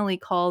finally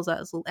calls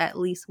us at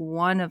least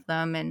one of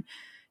them, and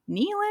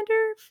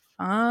Nylander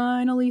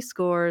finally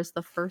scores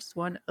the first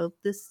one of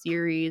the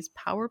series.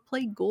 Power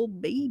play goal,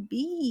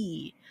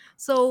 baby.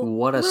 So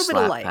what a slap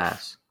bit of life.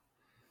 Pass.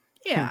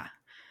 Yeah.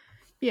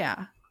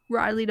 Yeah.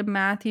 Riley to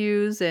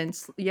Matthews and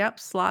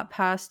slot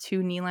pass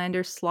to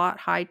Nylander, slot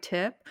high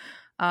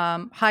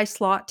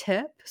slot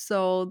tip.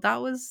 So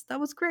that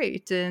was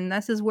great. And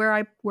this is where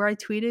I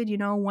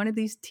tweeted, one of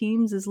these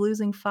teams is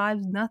losing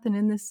 5-0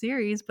 in this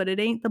series, but it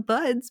ain't the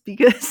Buds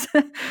because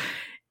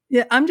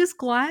yeah, I'm just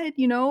glad,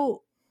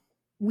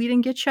 we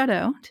didn't get shut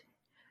out.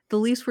 The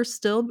Leafs were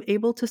still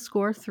able to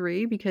score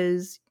 3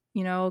 because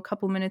a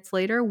couple minutes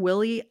later,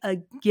 Willie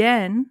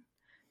again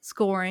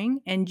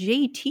scoring, and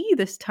JT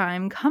this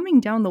time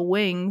coming down the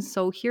wings.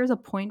 So here's a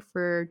point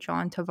for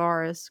John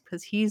Tavares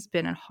because he's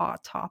been a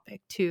hot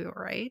topic too,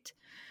 right?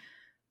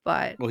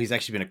 But Well, he's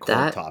actually been a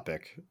cold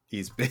topic.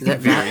 He's been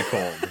very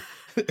cold.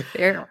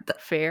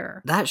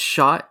 Fair. That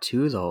shot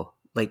too, though,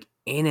 like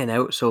in and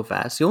out so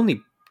fast. The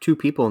only two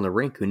people in the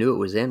rink who knew it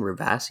was in were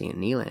Vasi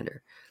and Nylander.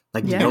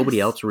 Like nobody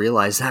else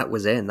realized that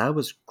was in. That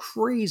was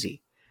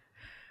crazy.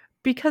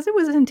 Because it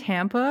was in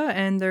Tampa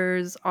and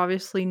there's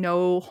obviously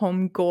no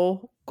home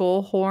goal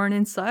horn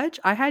and such,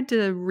 I had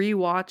to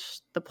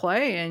rewatch the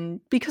play, and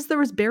because there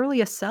was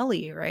barely a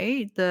celly,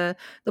 right? The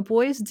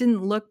boys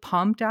didn't look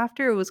pumped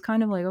after. It was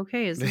kind of like,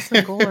 okay, is this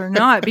a goal or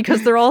not?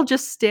 Because they're all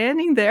just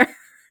standing there.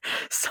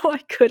 So I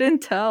couldn't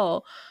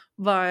tell.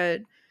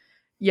 But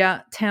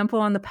yeah, Tampa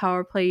on the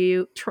power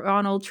play,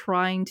 Toronto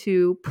trying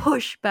to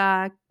push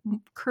back,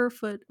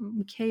 Kerfoot,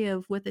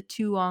 Mikheyev with a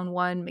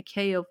 2-on-1,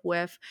 Mikheyev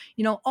whiff.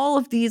 All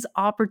of these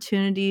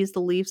opportunities the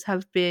Leafs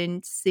have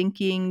been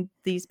sinking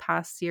these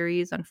past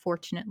series.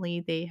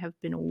 Unfortunately, they have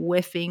been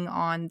whiffing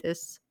on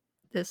this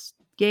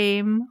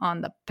game,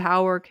 on the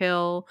power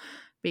kill,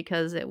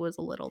 because it was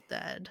a little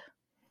dead.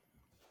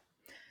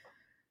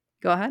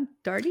 Go ahead,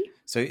 Darty.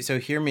 So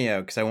hear me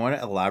out, because I want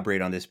to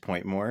elaborate on this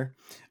point more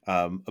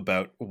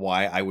about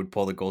why I would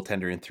pull the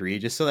goaltender in 3,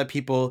 just so that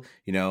people,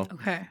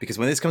 okay. Because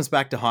when this comes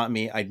back to haunt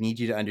me, I need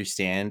you to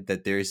understand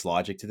that there is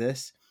logic to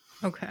this.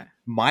 Okay.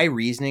 My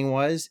reasoning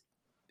was,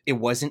 it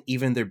wasn't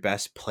even their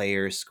best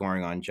players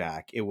scoring on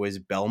Jack. It was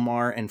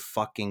Belmar and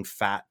fucking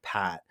Fat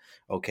Pat.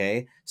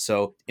 Okay.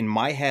 So in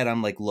my head,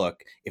 I'm like,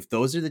 look, if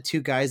those are the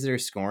two guys that are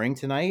scoring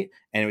tonight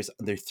and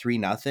they're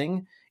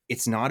 3-0,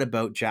 it's not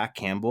about Jack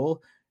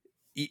Campbell.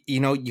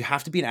 You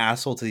have to be an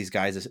asshole to these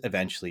guys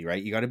eventually,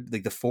 right? You got to,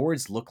 like, the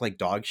forwards look like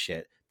dog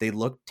shit. They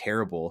looked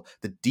terrible.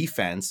 The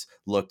defense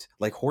looked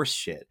like horse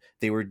shit.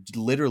 They were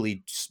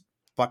literally just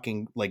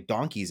fucking like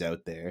donkeys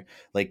out there.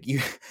 Like you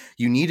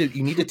need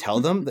to tell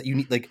them that you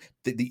need, like,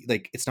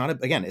 it's not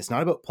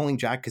about pulling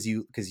Jack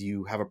because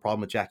you have a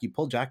problem with Jack. You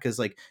pull Jack because,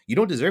 like, you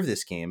don't deserve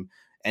this game.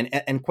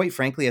 And quite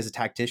frankly, as a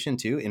tactician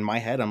too, in my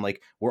head, I'm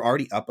like, we're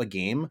already up a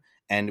game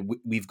and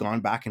we've gone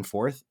back and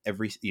forth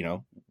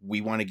we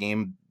won a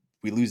game,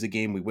 we lose a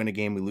game, we win a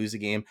game, we lose a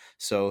game.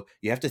 So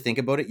you have to think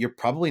about it. You're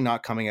probably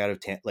not coming out of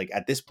like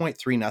at this point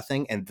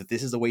 3-0, and that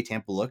this is the way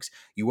Tampa looks.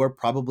 You are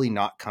probably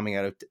not coming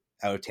out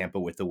of Tampa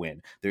with the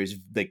win. There's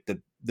like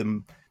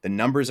the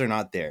numbers are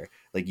not there.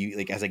 Like you,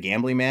 like as a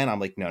gambling man, I'm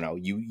like, no,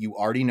 you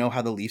already know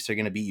how the Leafs are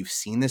going to be. You've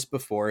seen this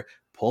before.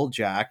 Pull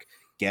Jack.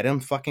 Get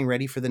him fucking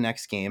ready for the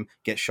next game.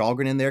 Get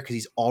Shalgren in there because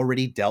he's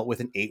already dealt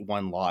with an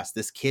 8-1 loss.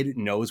 This kid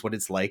knows what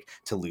it's like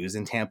to lose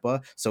in Tampa,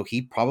 so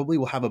he probably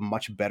will have a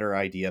much better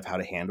idea of how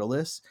to handle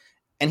this.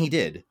 And he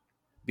did,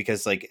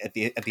 because like at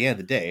the end of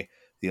the day,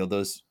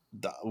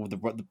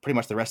 pretty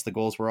much the rest of the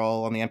goals were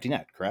all on the empty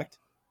net, correct?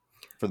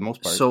 For the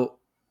most part. So,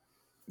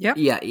 yep.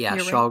 Yeah.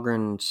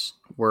 Shalgren's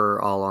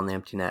were all on the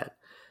empty net.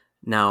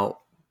 Now,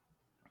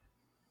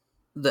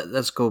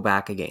 let's go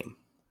back a game.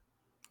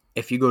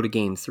 If you go to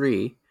game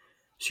 3.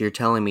 So you're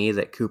telling me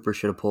that Cooper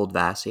should have pulled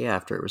Vasi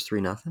after it was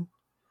 3-0?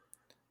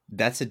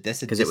 That's a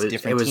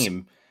different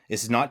team.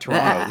 This is not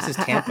Toronto. This is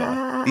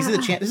Tampa. This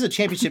is a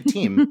championship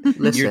team.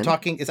 You're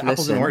talking. It's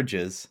apples and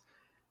oranges.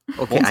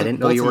 Okay, I didn't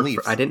know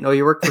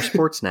you worked for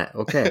Sportsnet.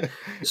 Okay,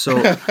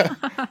 so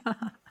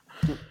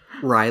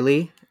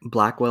Riley,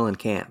 Blackwell, and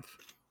Camp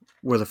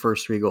were the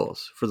first 3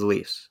 goals for the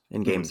Leafs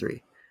in Game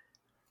 3.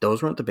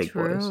 Those weren't the big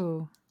boys.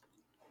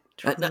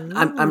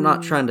 I'm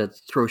not trying to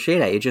throw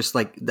shade at you. Just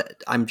like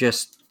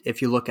if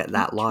you look at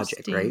that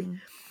logic, right?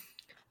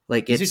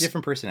 Like these are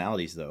different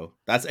personalities, though.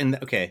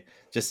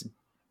 Just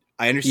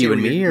I understand where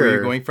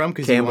you're going from,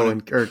 because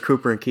Campbell or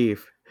Cooper and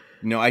Keefe.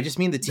 No, I just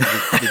mean the team.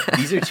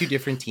 These are two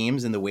different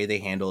teams, and the way they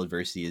handle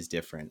adversity is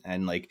different.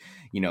 And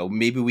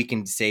maybe we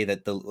can say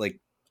that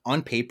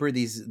on paper,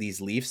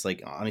 these Leafs,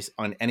 like on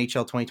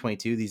NHL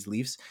 2022, these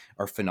Leafs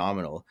are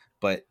phenomenal.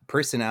 But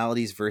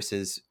personalities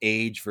versus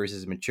age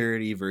versus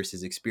maturity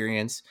versus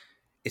experience,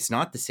 it's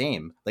not the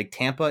same. Like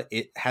Tampa,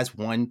 it has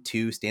won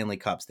 2 Stanley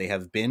Cups. They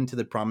have been to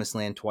the promised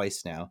land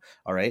twice now.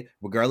 All right.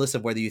 Regardless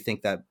of whether you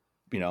think that,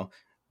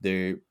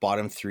 their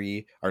bottom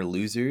 3 are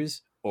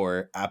losers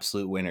or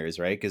absolute winners,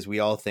 right? Because we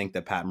all think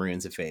that Pat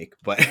Maroon's a fake,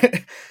 but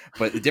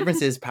the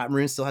difference is Pat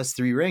Maroon still has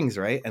 3 rings,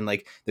 right? And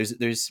like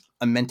there's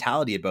a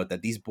mentality about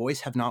that. These boys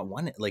have not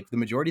won it. Like the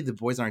majority of the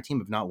boys on our team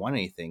have not won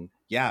anything.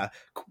 Yeah,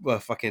 I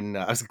was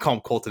gonna call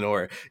him Colton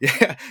Orr.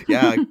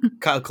 Yeah.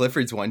 Kyle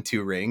Clifford's won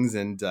 2 rings,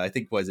 and I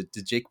think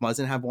did Jake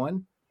Muzzin have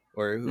one,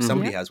 or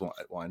somebody has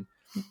one.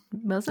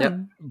 Yep.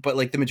 But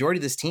like the majority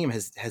of this team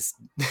has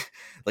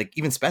like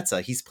even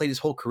Spezza, he's played his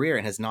whole career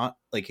and has not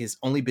has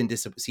only been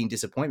seen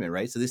disappointment,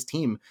 right? So this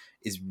team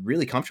is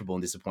really comfortable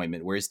in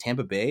disappointment, whereas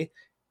Tampa Bay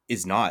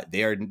is not.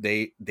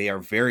 They are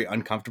very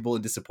uncomfortable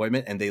in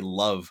disappointment, and they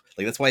love,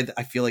 like, that's why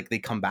I feel like they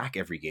come back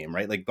every game,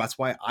 right? Like that's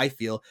why I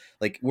feel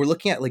like we're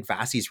looking at like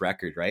Vasi's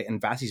record, right? And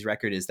Vasi's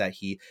record is that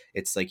he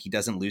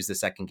doesn't lose the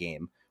second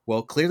game.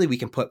 Well, clearly we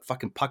can put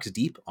fucking pucks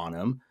deep on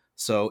him.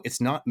 So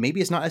maybe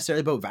it's not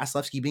necessarily about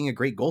Vasilevsky being a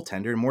great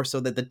goaltender, more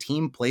so that the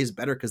team plays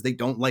better because they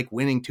don't like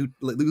losing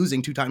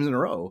 2 times in a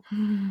row.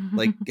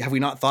 Like, have we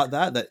not thought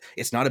that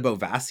it's not about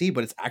Vasi,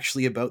 but it's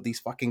actually about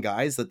these fucking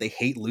guys that they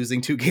hate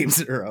losing 2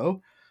 games in a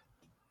row?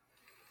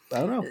 I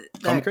don't know.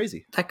 Call me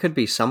crazy. That could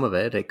be some of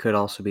it. It could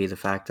also be the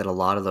fact that a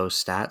lot of those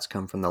stats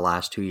come from the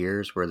last 2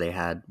 years where they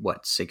had,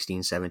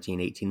 16, 17,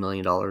 $18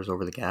 million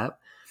over the cap.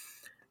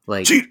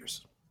 Like,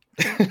 cheaters.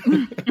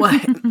 Well,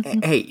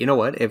 hey, you know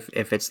what?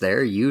 If it's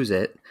there, use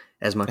it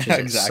as much as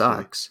it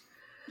sucks.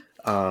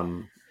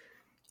 And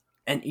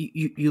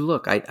you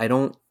look,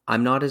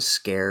 I'm not as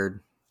scared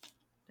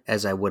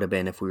as I would have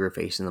been if we were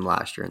facing them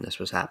last year and this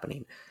was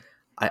happening.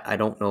 I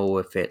don't know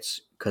if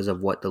it's because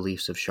of what the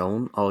Leafs have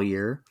shown all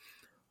year,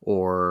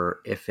 or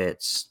if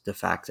it's the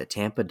fact that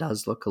Tampa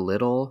does look a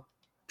little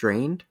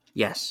drained.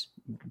 Yes,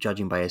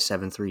 judging by a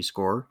 7-3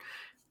 score,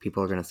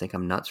 people are going to think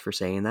I'm nuts for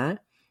saying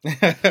that.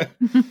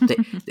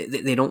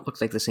 they don't look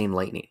like the same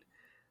Lightning.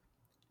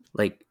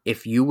 Like,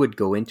 if you would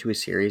go into a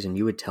series and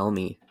you would tell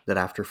me that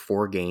after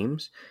 4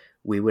 games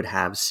we would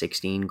have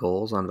 16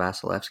 goals on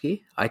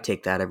Vasilevsky, I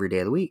take that every day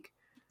of the week.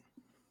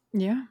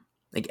 Yeah,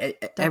 like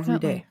every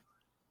day.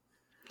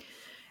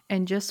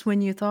 And just when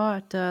you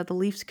thought the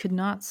Leafs could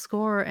not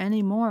score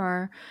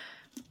anymore,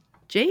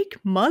 Jake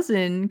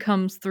Muzzin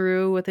comes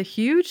through with a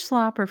huge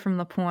slapper from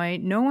the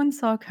point. No one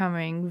saw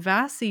coming.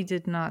 Vasi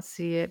did not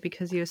see it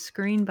because he was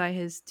screened by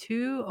his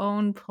 2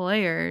 own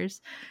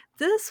players.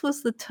 This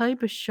was the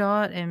type of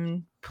shot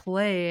and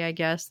play, I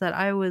guess, that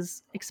I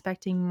was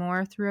expecting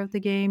more throughout the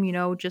game.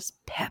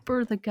 Just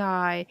pepper the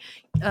guy.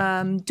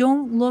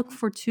 Don't look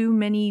for too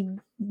many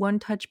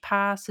one-touch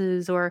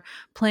passes or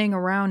playing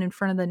around in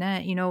front of the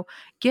net.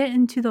 Get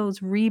into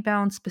those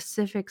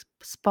rebound-specific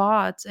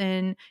spots,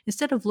 and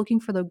instead of looking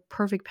for the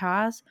perfect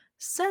pass,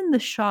 send the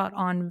shot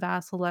on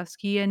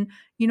Vasilevsky and,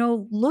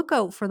 look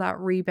out for that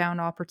rebound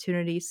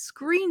opportunity.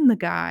 Screen the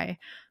guy.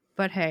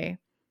 But hey,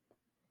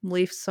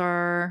 Leafs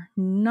are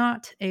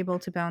not able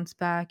to bounce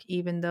back,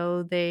 even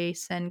though they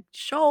send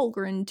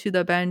Kjolgren to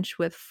the bench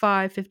with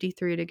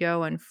 5:53 to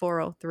go and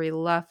 4:03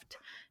 left.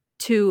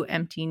 2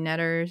 empty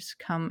netters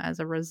come as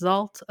a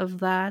result of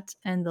that,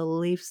 and the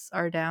Leafs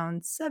are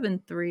down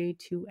 7-3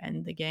 to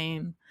end the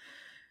game.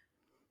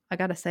 I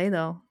gotta say,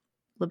 though,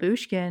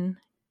 Lyubushkin,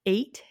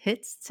 8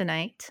 hits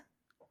tonight.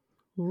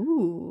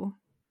 Ooh.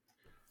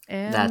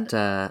 And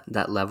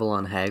that level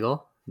on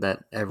Hagel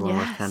that everyone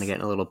was kind of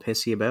getting a little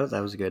pissy about,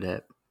 that was a good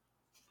hit.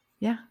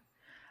 Yeah.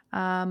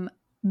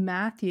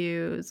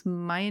 Matthews,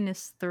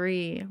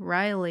 -3.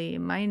 Riley,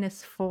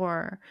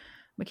 -4.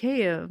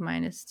 Mikheyev,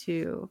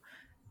 -2.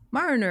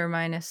 Marner,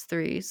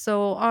 -3.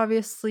 So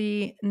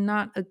obviously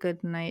not a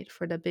good night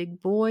for the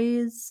big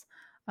boys.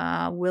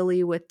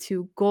 Willie with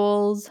 2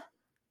 goals.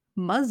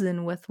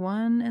 Muzzin with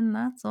 1, and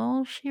that's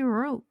all she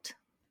wrote.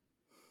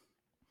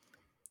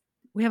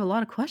 We have a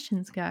lot of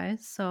questions,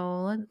 guys,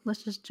 so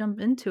let's just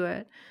jump into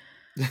it.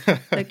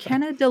 The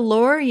Kenna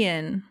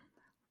DeLorean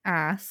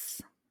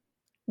asks,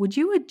 would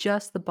you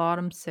adjust the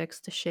bottom 6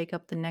 to shake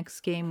up the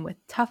next game with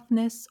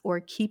toughness, or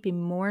keep a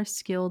more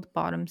skilled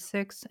bottom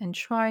 6 and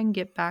try and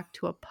get back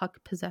to a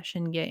puck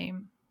possession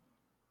game?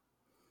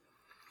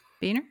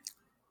 Beaner?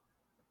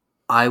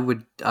 I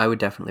would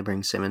definitely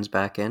bring Simmons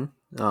back in,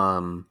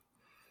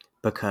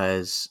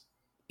 because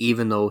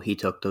even though he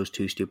took those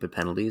 2 stupid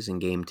penalties in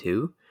game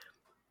 2,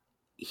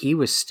 he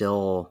was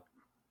still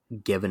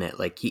giving it.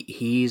 Like,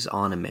 he's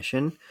on a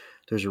mission.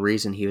 There's a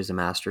reason he was a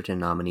Masterton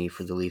nominee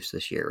for the Leafs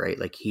this year, right?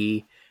 Like,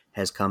 he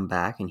has come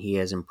back and he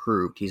has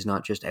improved. He's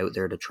not just out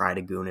there to try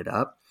to goon it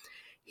up.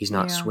 He's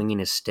not swinging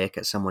his stick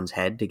at someone's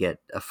head to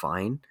get a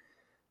fine.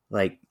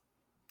 Like,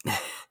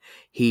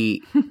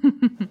 you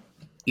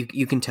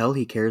can tell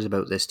he cares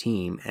about this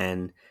team,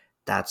 and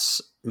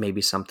that's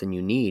maybe something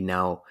you need.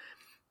 Now,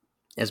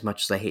 as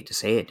much as I hate to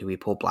say it, do we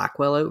pull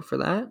Blackwell out for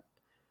that?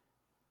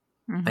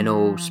 Mm-hmm. I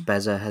know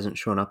Spezza hasn't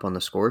shown up on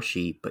the score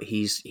sheet, but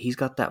he's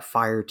got that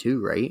fire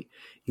too, right?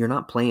 You're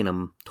not playing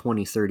him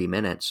 20, 30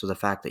 minutes, so the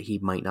fact that he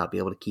might not be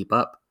able to keep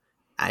up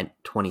at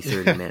 20,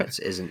 30 minutes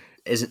isn't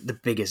the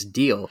biggest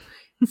deal.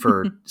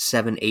 For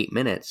 7, 8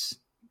 minutes,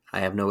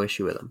 I have no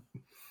issue with him.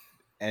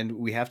 And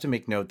we have to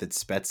make note that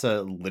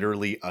Spezza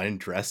literally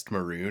undressed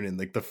Maroon in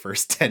like the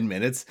first 10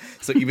 minutes.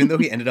 So even though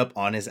he ended up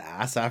on his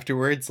ass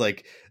afterwards,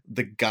 like,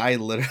 the guy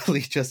literally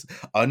just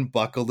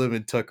unbuckled him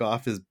and took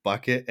off his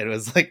bucket. And it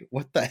was like,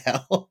 what the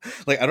hell?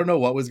 Like, I don't know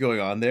what was going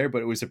on there,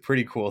 but it was a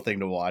pretty cool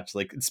thing to watch.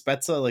 Like,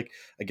 Spezza, like,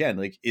 again,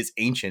 like, is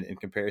ancient in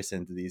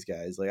comparison to these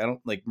guys. Like, I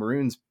don't like,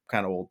 Maroon's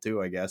kind of old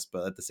too, I guess.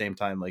 But at the same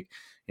time, like,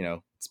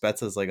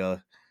 Spezza's like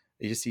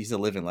he's a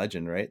living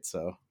legend, right?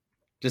 So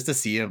just to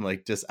see him,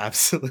 like, just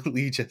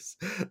absolutely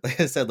just, like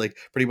I said, like,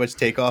 pretty much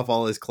take off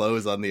all his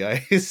clothes on the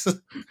ice.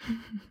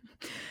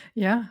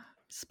 Yeah.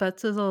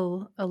 Spetz is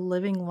a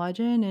living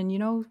legend.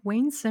 And,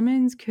 Wayne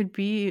Simmons could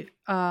be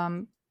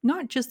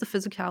not just the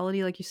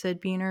physicality, like you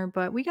said, Beaner,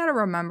 but we got to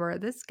remember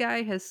this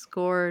guy has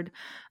scored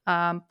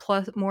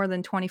plus more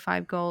than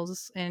 25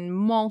 goals in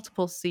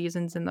multiple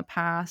seasons in the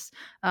past.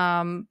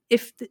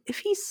 If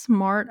he's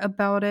smart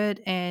about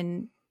it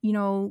and, you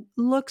know,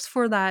 looks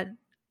for that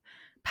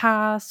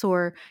pass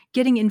or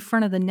getting in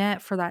front of the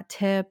net for that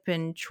tip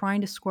and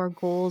trying to score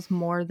goals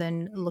more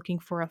than looking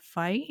for a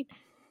fight,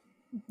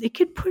 it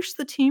could push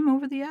the team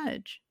over the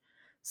edge.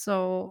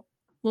 So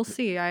we'll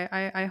see.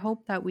 I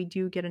hope that we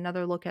do get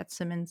another look at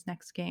Simmons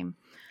next game.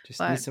 Just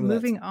need But some of that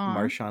moving on,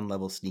 Marchand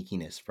level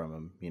sneakiness from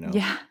him, you know?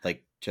 yeah,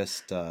 Like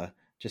just a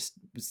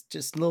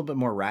little bit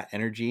more rat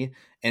energy.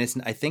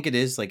 And I think it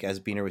is, like as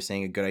Beaner was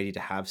saying, a good idea to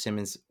have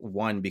Simmons,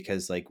 one,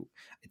 because like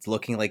it's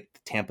looking like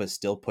Tampa's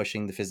still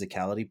pushing the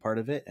physicality part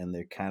of it and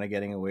they're kind of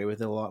getting away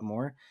with it a lot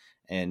more.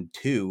 And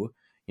two,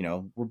 you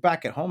know, we're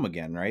back at home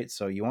again, right?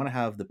 So you want to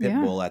have the pit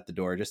yeah. bull at the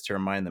door just to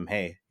remind them,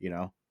 hey, you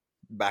know,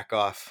 back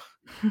off.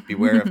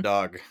 Beware of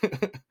dog.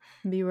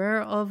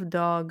 Beware of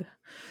dog.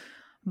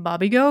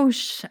 Bobby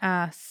Ghosh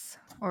asks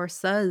or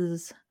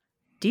says,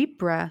 deep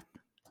breath.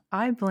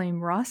 I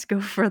blame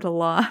Roscoe for the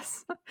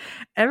loss.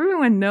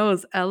 Everyone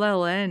knows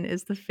LLN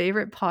is the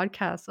favorite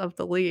podcast of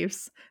the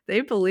Leafs.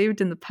 They believed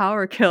in the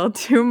power kill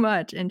too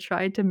much and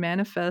tried to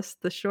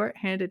manifest the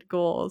shorthanded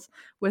goals.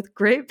 With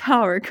great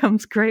power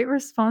comes great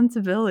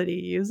responsibility.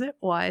 Use it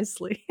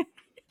wisely.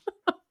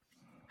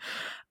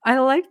 I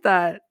like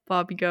that,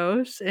 Bobby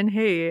Ghosh. And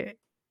hey,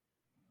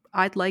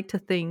 I'd like to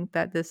think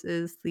that this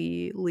is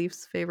the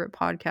Leafs' favorite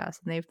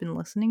podcast and they've been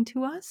listening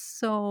to us.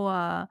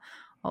 So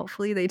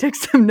hopefully they took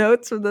some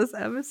notes from this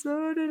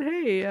episode. And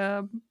hey,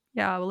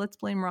 yeah, well, let's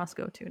blame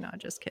Roscoe too. Not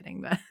just kidding.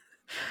 But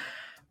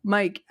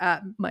Mike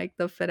at Mike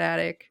the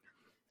Fanatic.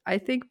 I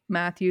think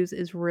Matthews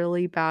is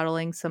really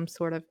battling some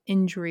sort of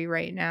injury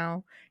right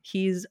now.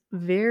 He's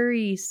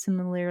very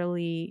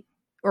similarly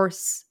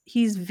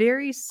he's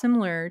very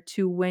similar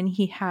to when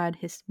he had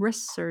his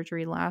wrist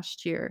surgery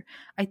last year.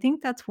 I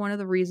think that's one of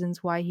the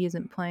reasons why he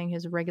isn't playing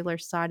his regular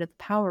side of the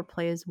power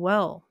play as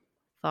well.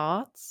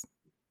 Thoughts?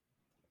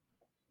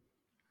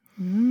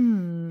 So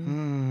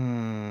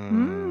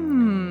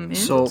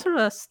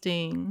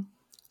Interesting.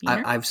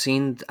 Beaner? I've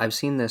seen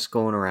this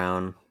going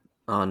around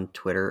on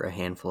Twitter a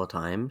handful of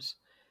times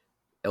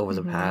over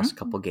the past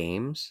couple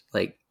games.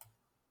 Like,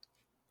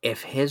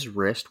 if his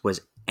wrist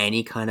was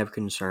any kind of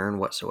concern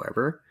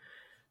whatsoever,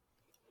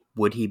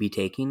 would he be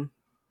taking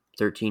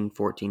 13,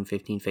 14,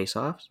 15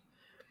 faceoffs?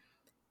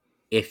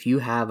 If you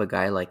have a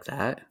guy like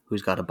that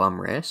who's got a bum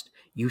wrist,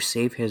 you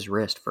save his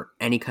wrist for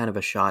any kind of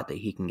a shot that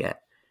he can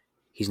get.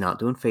 He's not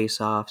doing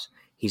faceoffs.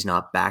 He's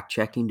not back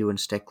checking, doing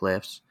stick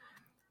lifts.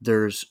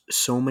 There's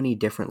so many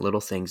different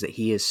little things that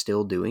he is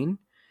still doing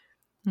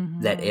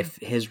that if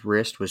his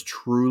wrist was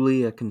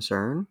truly a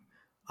concern,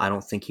 I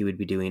don't think he would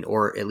be doing,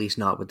 or at least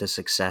not with the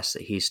success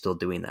that he's still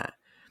doing that.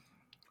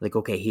 Like,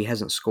 okay, he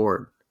hasn't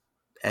scored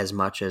as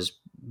much as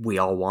we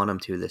all want him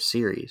to this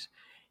series.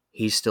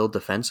 He's still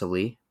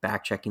defensively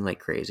back checking like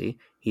crazy.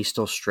 He's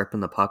still stripping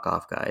the puck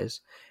off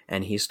guys,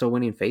 and he's still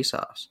winning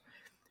faceoffs.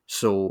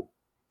 So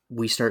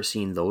we start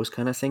seeing those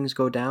kind of things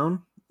go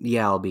down.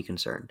 Yeah, I'll be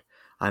concerned.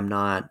 I'm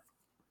not.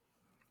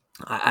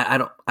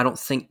 I don't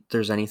think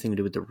there's anything to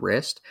do with the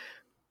wrist.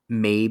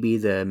 Maybe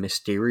the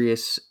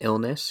mysterious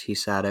illness he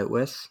sat out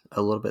with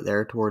a little bit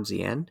there towards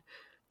the end.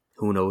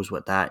 Who knows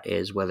what that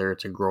is, whether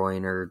it's a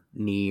groin or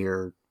knee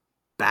or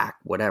back,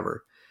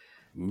 whatever.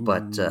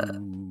 But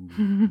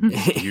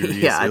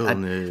yeah,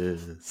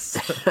 illness.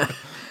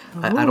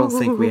 I don't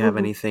think we have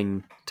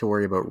anything to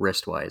worry about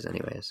wrist-wise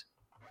anyways.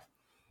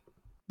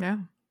 Yeah.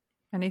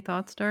 Any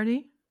thoughts,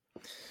 Darty?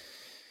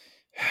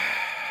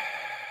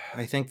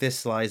 I think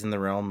this lies in the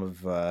realm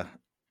of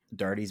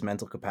Darty's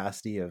mental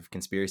capacity of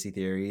conspiracy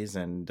theories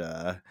and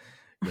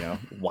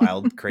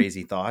wild,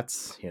 crazy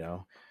thoughts. You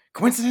know,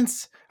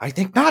 coincidence? I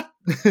think not.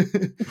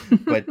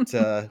 But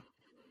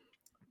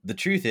the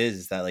truth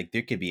is that like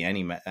there could be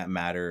any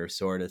matter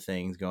sort of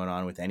things going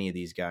on with any of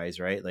these guys,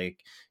 right? Like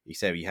you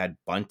said, you had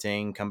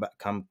Bunting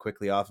come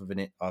quickly off of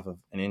an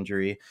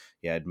injury.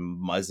 You had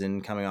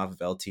Muzzin coming off of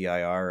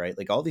LTIR, right?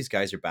 Like all these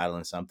guys are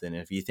battling something.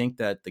 And if you think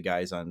that the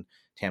guys on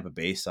Tampa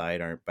Bay side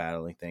aren't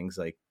battling things,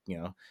 like, you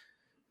know,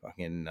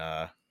 fucking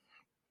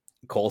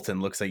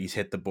Colton looks like he's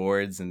hit the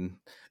boards, and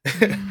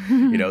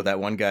you know that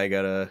one guy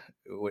got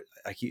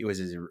it was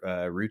his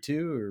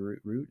Rutu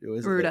or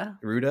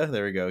Ruda.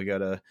 There we go. He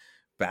got a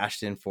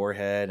bashed in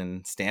forehead,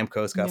 and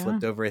Stamkos got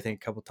flipped over, I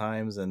think, a couple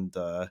times, and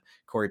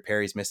Corey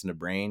Perry's missing a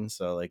brain,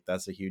 so like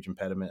that's a huge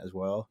impediment as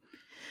well.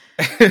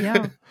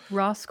 Yeah,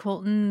 Ross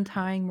Colton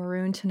tying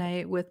Maroon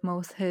tonight with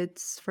most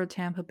hits for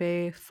Tampa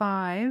Bay,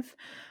 5.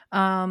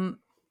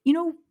 You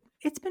know,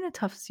 it's been a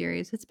tough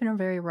series. It's been a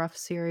very rough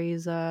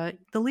series. The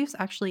Leafs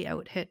actually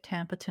out-hit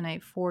Tampa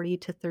tonight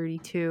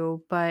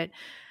 40-32, but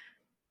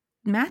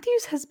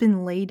Matthews has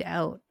been laid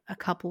out a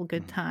couple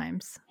good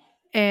times.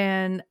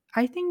 And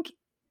I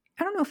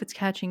don't know if it's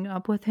catching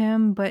up with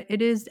him, but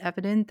it is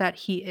evident that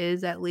he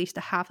is at least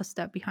a half a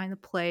step behind the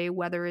play,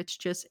 whether it's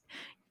just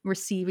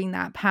receiving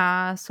that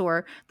pass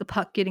or the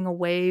puck getting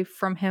away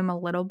from him a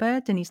little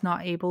bit and he's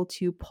not able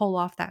to pull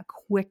off that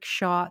quick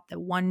shot, the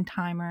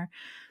one-timer.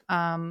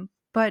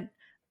 But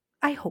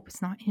I hope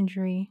it's not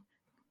injury.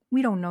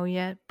 We don't know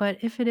yet, but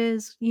if it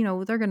is,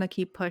 they're going to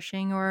keep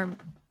pushing, or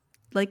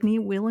like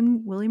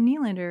William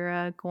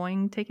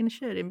Nylander taking a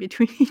shit in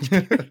between each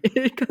period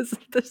because of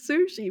the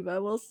sushi,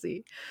 but we'll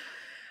see.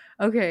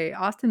 Okay,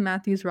 Austin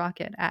Matthews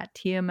Rocket at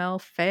TML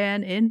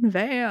Fan in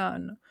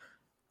Van.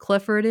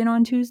 Clifford in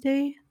on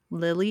Tuesday?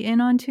 Lily in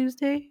on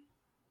Tuesday?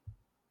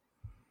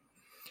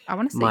 I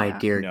want to say My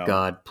dear No.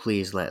 God,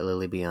 please let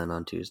Lily be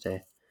on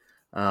Tuesday.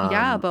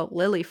 Yeah, but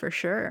Lily for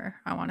sure,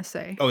 I want to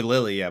say. Oh,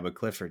 Lily, yeah, but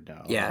Clifford,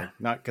 no. Yeah. Like,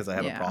 not because I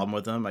have a problem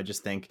with him. I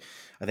think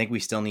we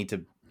still need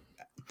to.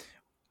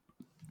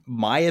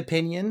 My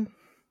opinion,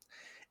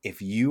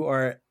 if you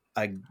are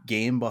a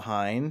game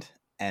behind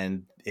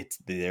and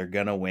they're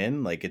gonna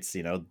win, like we're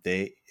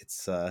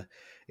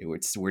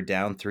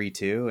down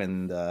 3-2,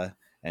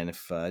 and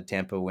if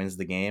Tampa wins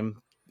the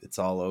game, it's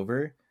all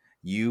over.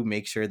 You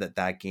make sure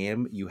that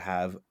game you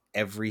have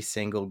every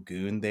single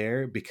goon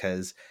there,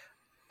 because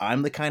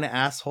I'm the kind of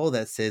asshole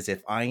that says,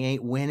 if I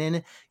ain't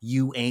winning,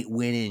 you ain't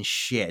winning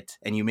shit.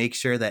 And you make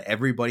sure that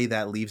everybody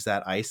that leaves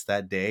that ice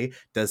that day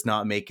does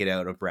not make it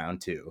out of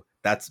round 2.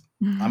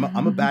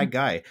 I'm a bad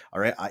guy. All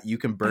right. You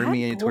can burn Bad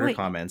me in Twitter boy.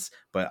 comments,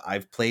 but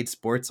I've played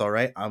sports. All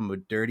right. I'm a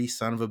dirty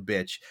son of a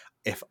bitch.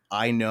 If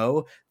I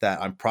know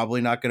that I'm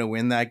probably not going to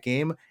win that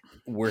game,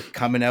 we're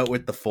coming out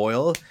with the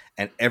foil,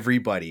 and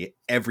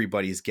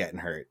everybody's getting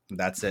hurt.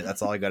 That's it.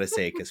 That's all I got to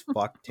say. Because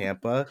fuck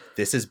Tampa.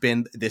 This has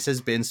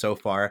been so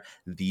far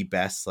the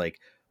best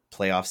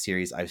playoff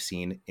series I've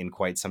seen in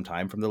quite some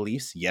time from the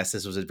Leafs. Yes,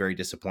 this was a very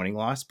disappointing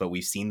loss, but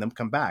we've seen them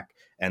come back,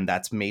 and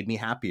that's made me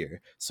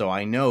happier. So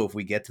I know if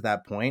we get to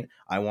that point,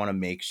 I want to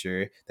make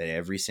sure that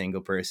every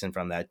single person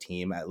from that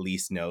team at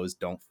least knows,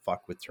 don't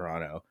fuck with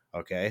Toronto,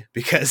 okay?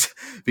 Because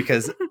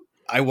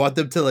I want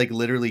them to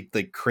literally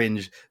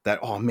cringe that,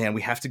 oh man,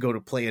 we have to go to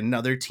play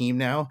another team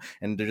now,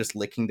 and they're just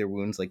licking their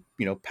wounds,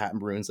 Pat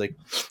Maroon's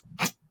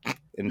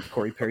and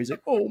Corey Perry's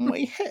like, oh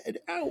my head,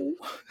 ow.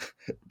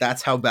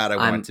 That's how bad I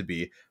want it to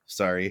be.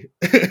 Sorry.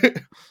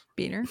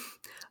 Beaner?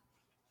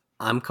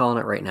 I'm calling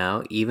it right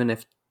now. Even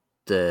if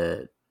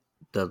the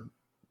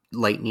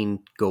Lightning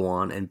go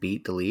on and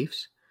beat the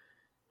Leafs,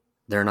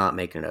 they're not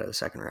making it out of the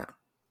second round.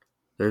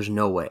 There's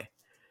no way.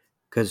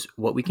 Because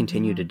what we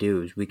continue to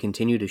do is we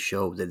continue to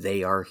show that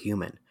they are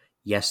human.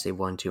 Yes, they've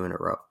won 2 in a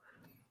row.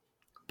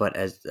 But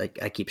as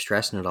I keep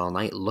stressing it all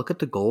night, look at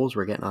the goals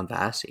we're getting on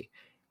Vasi.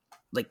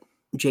 Like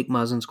Jake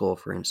Muzzin's goal,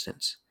 for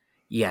instance.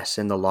 Yes,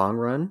 in the long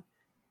run,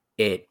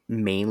 it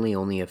mainly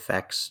only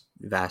affects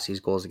Vasi's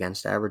goals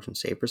against average and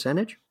save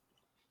percentage.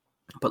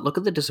 But look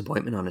at the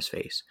disappointment on his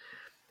face.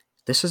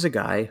 This is a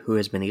guy who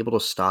has been able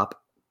to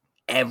stop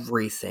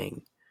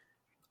everything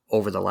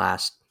over the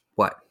last,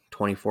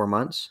 24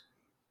 months?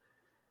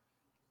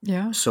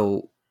 Yeah.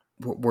 So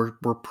we're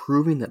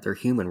proving that they're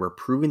human. We're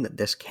proving that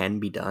this can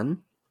be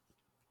done.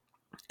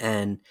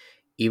 And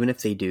even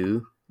if they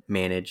do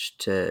manage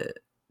to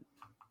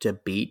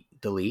beat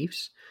the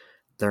Leafs,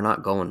 they're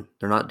not going.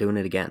 They're not doing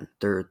it again.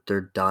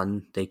 They're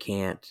done. They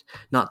can't.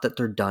 Not that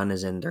they're done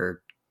as in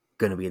they're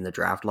going to be in the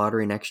draft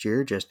lottery next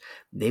year. Just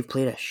they've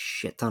played a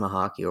shit ton of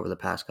hockey over the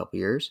past couple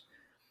years.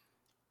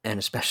 And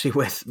especially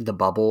with the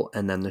bubble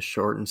and then the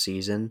shortened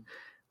season,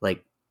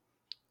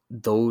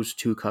 those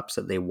 2 cups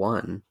that they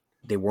won,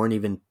 they weren't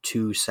even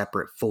 2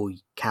 separate full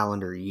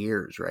calendar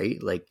years, right?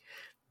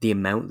 The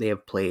amount they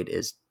have played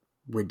is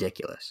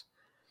ridiculous.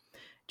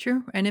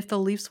 True. And if the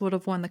Leafs would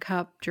have won the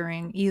cup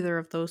during either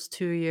of those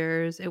 2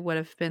 years, it would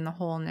have been the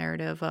whole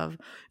narrative of,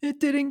 it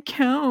didn't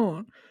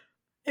count.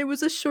 It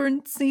was a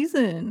shortened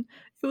season.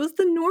 It was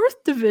the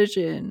North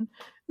Division.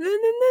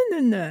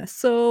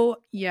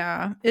 So,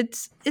 yeah,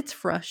 it's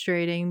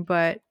frustrating,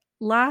 but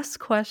last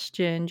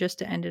question, just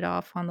to end it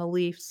off on the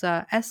Leafs.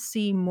 SC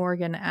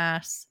Morgan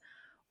asks,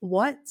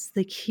 what's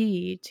the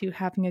key to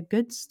having a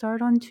good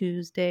start on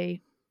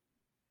Tuesday?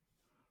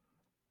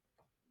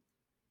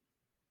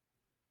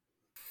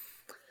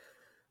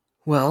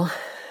 Well,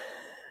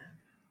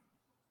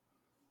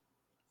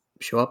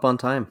 show up on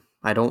time.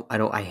 I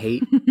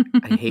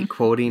hate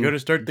quoting. You got to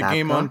start the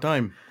game on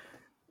time.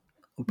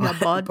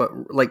 But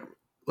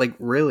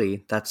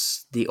really,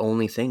 that's the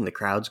only thing. The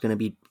crowd's going to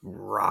be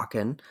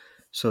rocking.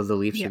 So the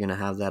Leafs are going to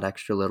have that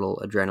extra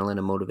little adrenaline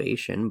and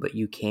motivation, but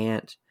you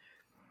can't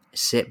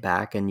sit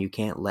back and you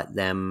can't let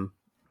them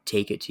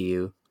take it to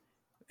you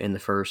in the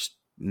first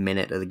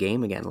minute of the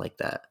game again like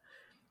that.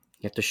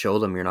 You have to show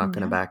them you're not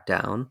going to back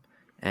down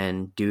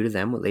and do to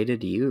them what they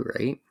did to you,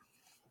 right?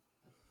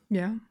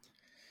 Yeah.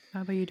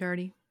 How about you,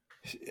 Darty?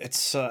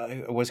 It's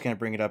I was going to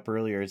bring it up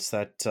earlier. It's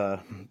that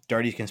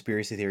Darty's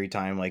conspiracy theory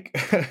time,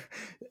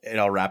 and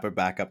I'll wrap it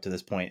back up to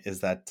this point, is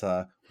that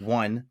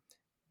one,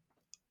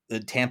 the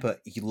Tampa,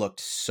 he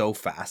looked so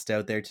fast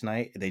out there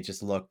tonight. They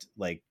just looked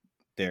like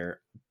they're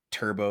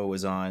turbo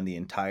was on the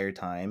entire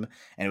time,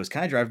 and it was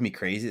kind of driving me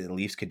crazy that the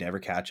Leafs could never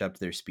catch up to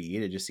their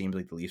speed. It just seemed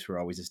like the Leafs were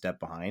always a step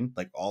behind,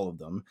 like all of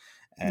them.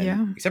 And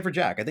Yeah. except for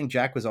Jack, I think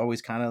Jack was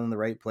always kind of in the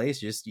right place.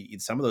 Just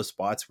some of those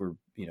spots were,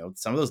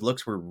 some of those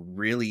looks were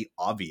really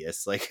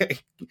obvious.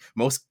 Like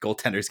most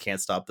goaltenders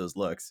can't stop those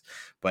looks,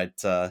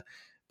 but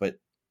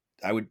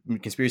I would,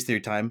 conspiracy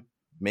theory time,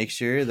 make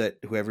sure that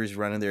whoever's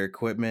running their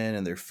equipment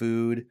and their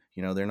food,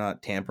 they're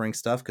not tampering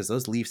stuff, because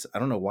those Leafs, I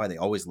don't know why they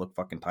always look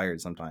fucking tired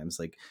sometimes.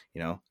 Like,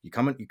 you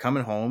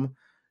coming home,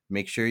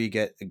 make sure you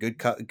get a good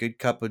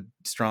cup of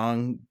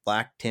strong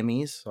black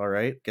Timmy's. All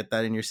right, get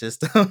that in your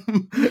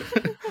system.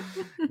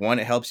 One,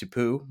 it helps you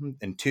poo,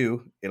 and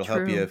two, it'll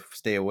help you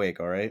stay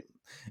awake. All right.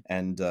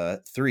 And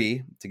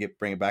three, to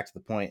bring it back to the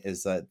point,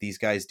 is that these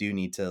guys do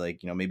need to,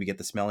 maybe get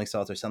the smelling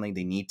salts or something.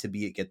 They need to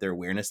get their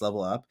awareness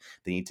level up.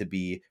 They need to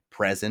be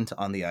present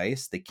on the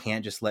ice. They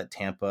can't just let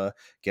Tampa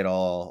get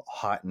all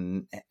hot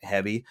and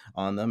heavy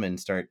on them and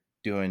start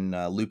doing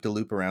loop to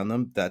loop around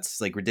them.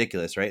 That's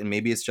ridiculous, right? And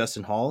maybe it's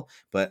Justin Hall,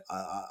 but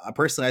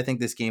personally, I think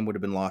this game would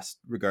have been lost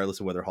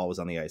regardless of whether Hall was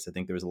on the ice. I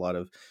think there was a lot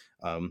of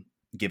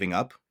giving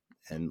up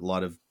and a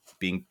lot of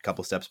being a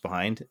couple steps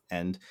behind,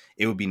 and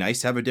it would be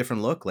nice to have a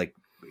different look.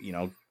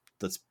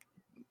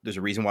 There's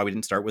a reason why we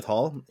didn't start with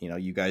Hall.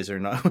 You guys are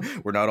not,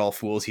 we're not all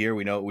fools here.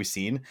 We know what we've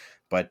seen,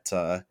 but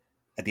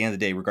at the end of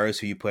the day, regardless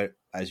who you put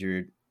as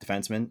your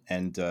defenseman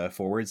and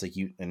forwards,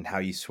 and how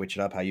you switch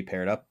it up, how you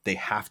pair it up, they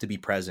have to be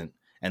present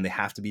and they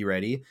have to be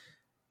ready.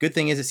 Good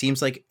thing is, it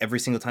seems like every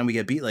single time we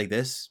get beat like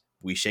this,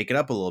 we shake it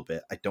up a little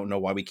bit. I don't know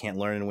why we can't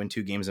learn and win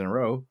 2 games in a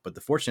row, but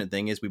the fortunate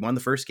thing is we won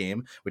the first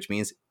game, which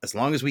means as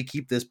long as we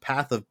keep this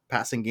path of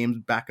passing games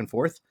back and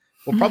forth,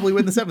 we'll probably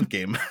win the 7th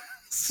game.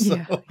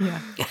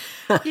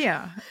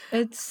 Yeah.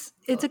 It's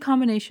a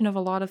combination of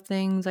a lot of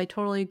things. I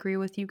totally agree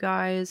with you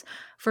guys.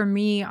 For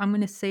me, I'm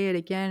going to say it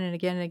again and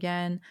again and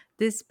again.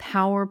 This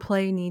power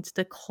play needs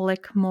to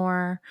click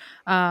more.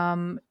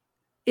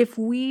 If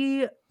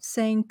we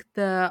sank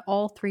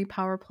all 3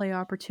 power play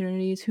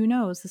opportunities, who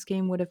knows? This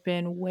game would have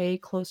been way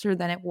closer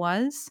than it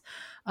was.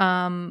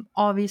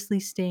 Obviously,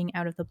 staying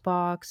out of the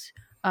box,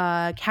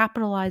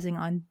 capitalizing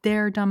on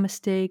their dumb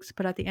mistakes.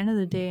 But at the end of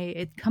the day,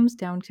 it comes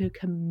down to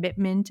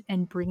commitment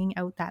and bringing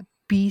out that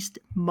beast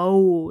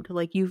mode,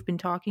 like you've been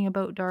talking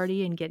about,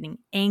 Darty, and getting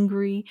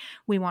angry.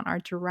 We want our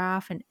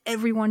Giraffe and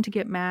everyone to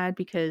get mad,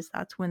 because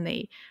that's when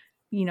they,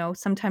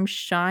 sometimes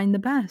shine the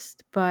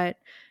best. But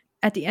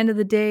at the end of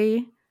the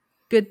day,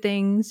 good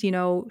things,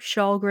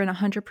 Shalgren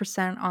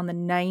 100% on the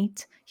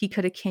night. He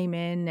could have came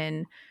in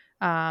and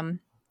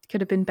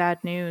could have been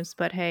bad news,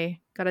 but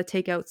hey, got to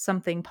take out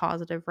something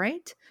positive,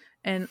 right?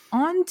 And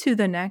on to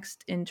the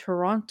next in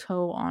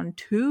Toronto on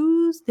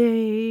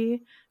Tuesday.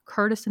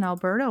 Curtis and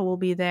Alberta will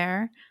be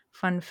there.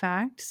 Fun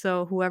fact.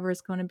 So whoever is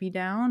going to be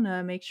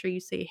down, make sure you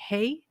say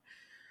hey.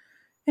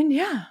 And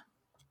yeah.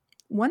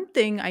 One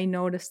thing I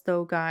noticed,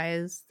 though,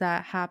 guys,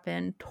 that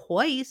happened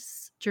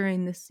twice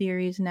during the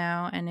series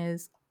now and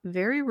is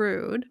very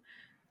rude.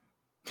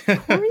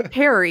 Corey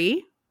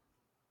Perry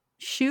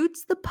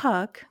shoots the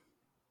puck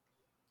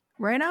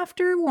right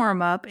after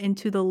warm-up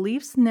into the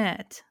Leafs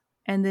net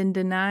and then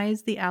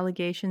denies the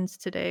allegations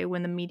today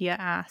when the media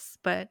asks.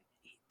 But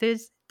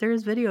there's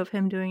video of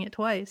him doing it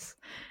twice.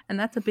 And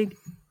that's a big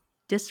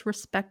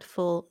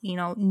disrespectful,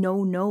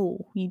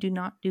 no, you do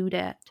not do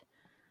that.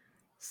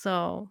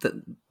 So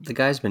the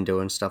guy's been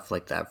doing stuff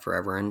like that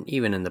forever, and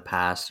even in the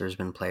past there's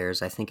been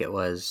players, I think it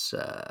was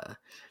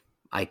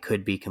I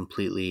could be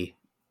completely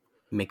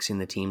mixing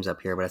the teams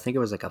up here, but I think it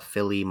was like a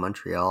Philly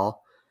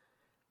Montreal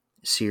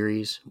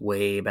series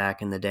way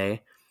back in the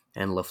day,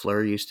 and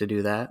Lafleur used to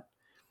do that,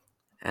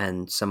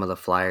 and some of the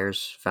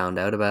Flyers found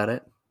out about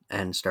it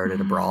and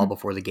started a brawl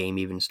before the game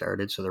even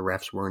started, so the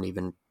refs weren't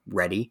even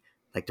ready.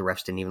 Like, the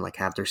refs didn't even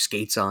have their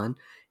skates on.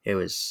 It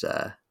was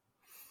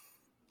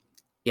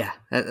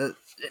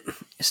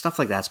stuff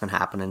like that's been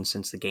happening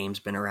since the game's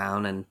been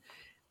around, and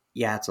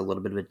yeah, it's a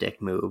little bit of a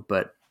dick move,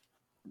 but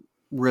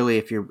really,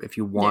 if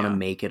you want to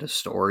make it a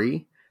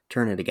story,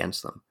 turn it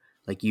against them.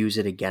 Use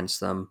it against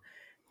them.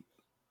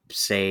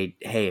 Say,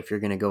 hey, if you're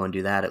going to go and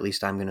do that, at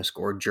least I'm going to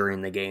score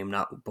during the game,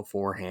 not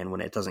beforehand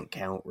when it doesn't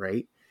count,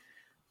 right?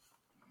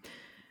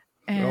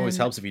 It always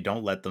helps if you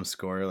don't let them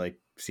score. Like,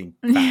 seeing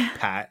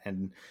Pat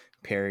and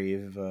Perry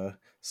have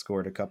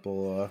scored a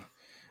couple.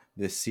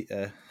 This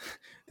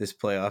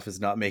playoff is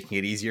not making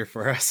it easier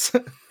for us.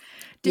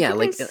 Did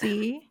you guys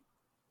see?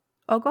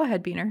 Oh, go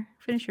ahead, Beaner.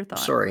 Finish your thought.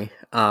 Sorry.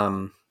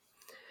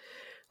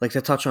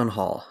 To touch on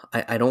Hall,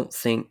 I don't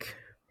think,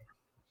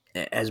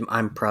 as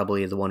I'm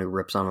probably the one who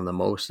rips on him the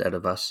most out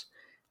of us,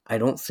 I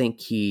don't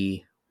think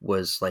he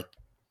was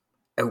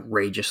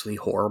outrageously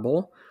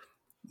horrible,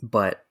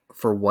 but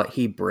for what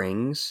he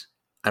brings,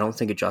 I don't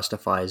think it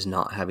justifies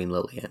not having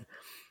Lillian.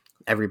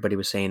 Everybody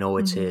was saying, oh,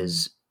 it's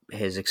his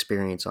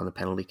experience on the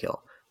penalty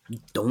kill.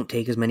 Don't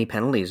take as many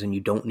penalties, and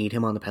you don't need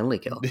him on the penalty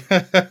kill.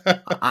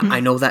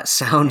 I know that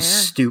sounds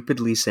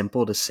stupidly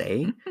simple to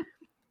say,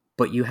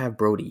 but you have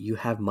Brody, you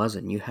have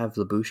Muzzin, you have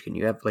Lyubushkin,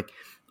 you have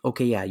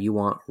okay, yeah, you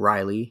want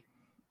Riley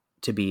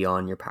to be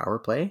on your power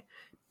play.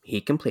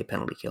 He can play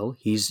penalty kill.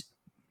 His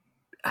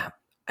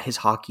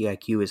hockey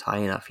IQ is high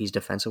enough. He's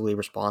defensively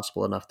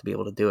responsible enough to be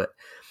able to do it.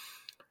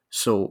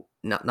 So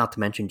not to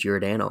mention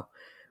Giordano.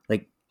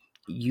 Like,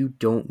 you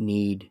don't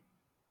need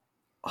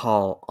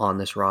Hall on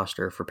this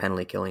roster for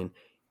penalty killing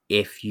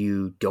if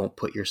you don't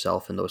put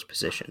yourself in those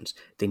positions.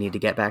 They need to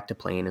get back to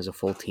playing as a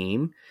full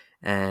team,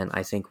 and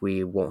I think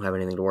we won't have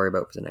anything to worry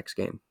about for the next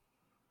game.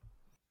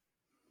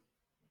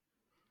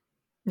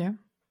 Yeah.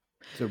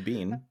 So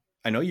Bean,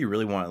 I know you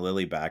really want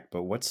Lily back,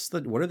 but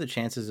what are the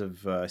chances of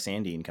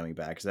Sandine coming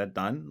back? Is that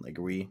done? Like,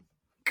 are we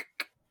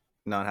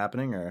not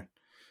happening, or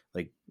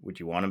like, would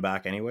you want him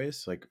back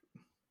anyways? Like,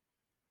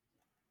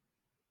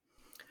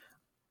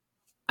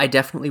 I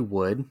definitely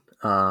would.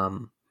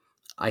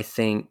 I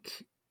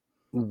think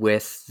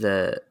with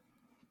the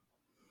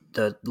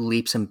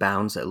leaps and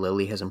bounds that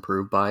Lily has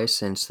improved by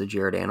since the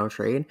Giordano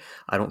trade,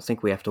 I don't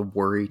think we have to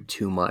worry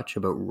too much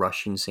about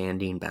rushing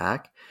Sandine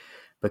back,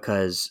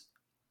 because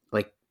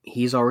like,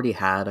 he's already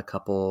had a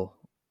couple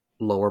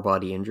lower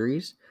body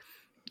injuries,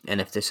 and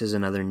if this is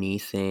another knee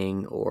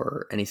thing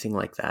or anything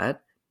like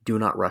that, do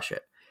not rush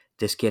it.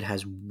 This kid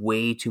has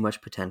way too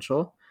much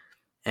potential,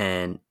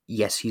 and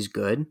yes, he's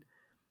good,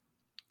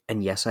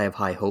 and yes, I have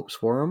high hopes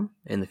for him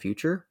in the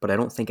future, but I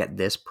don't think at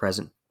this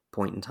present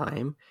point in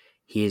time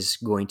he is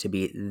going to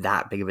be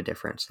that big of a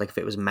difference. Like, if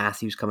it was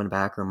Matthews coming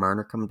back or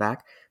Marner coming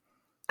back,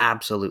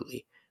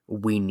 absolutely.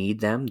 We need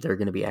them. They're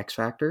going to be X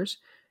factors.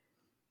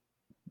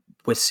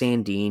 With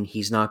Sandine,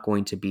 he's not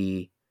going to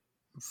be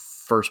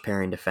first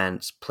pairing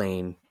defense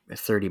playing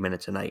 30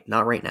 minutes a night.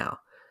 Not right now.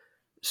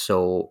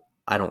 So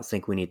I don't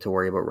think we need to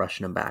worry about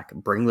rushing him back.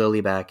 Bring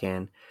Lily back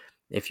in.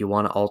 If you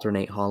want to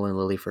alternate Hall and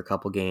Lily for a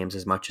couple games,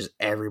 as much as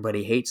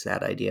everybody hates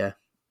that idea,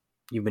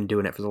 you've been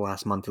doing it for the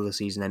last month of the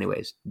season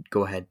anyways.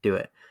 Go ahead, do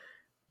it.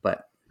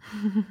 But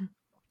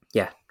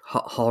yeah,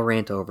 Hall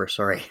rant over.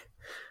 Sorry.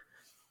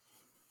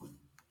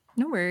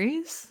 No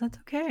worries. That's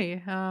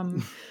okay.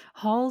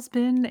 Hall's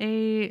been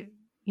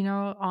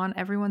on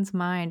everyone's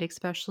mind,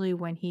 especially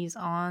when he's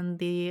on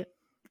the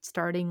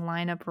starting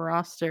lineup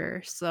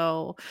roster.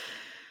 So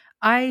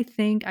I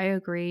think I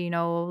agree.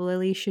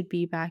 Lily should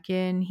be back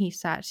in. He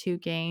sat 2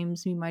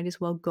 games. We might as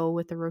well go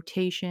with the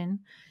rotation.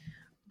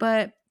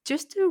 But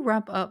just to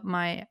wrap up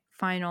my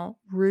final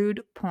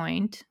rude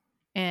point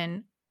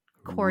and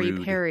Corey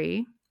Rude.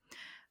 Perry,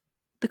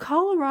 the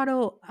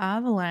Colorado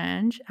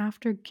Avalanche,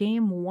 after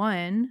game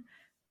 1,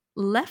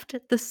 left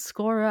the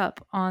score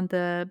up on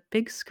the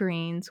big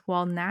screens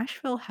while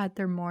Nashville had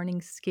their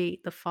morning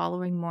skate the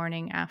following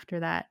morning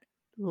after that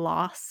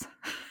loss.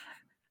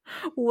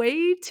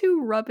 Way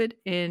to rub it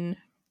in,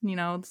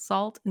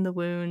 salt in the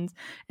wounds.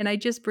 And I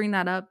just bring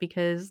that up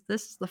because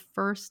this is the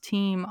first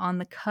team on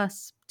the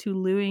cusp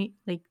to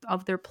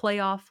of their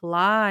playoff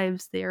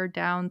lives. They are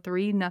down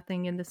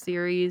 3-0 in the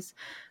series.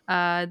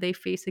 They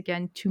face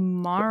again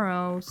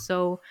tomorrow.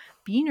 So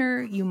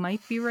Beaner, you might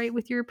be right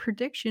with your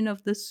prediction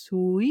of the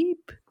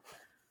sweep.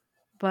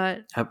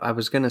 But I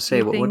was going to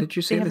say, what did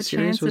you say the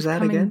series was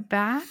at again?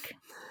 Back?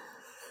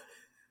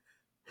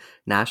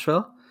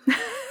 Nashville?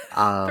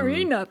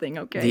 3-0.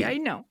 Okay, I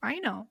know.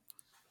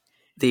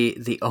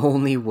 The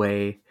only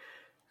way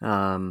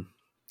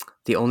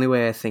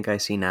I think I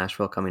see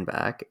Nashville coming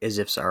back is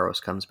if Saros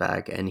comes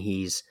back and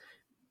he's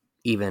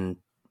even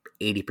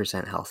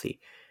 80% healthy.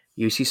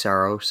 UC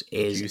Saros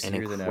is an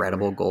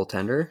incredible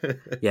goaltender.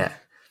 Yeah.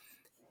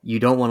 You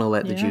don't want to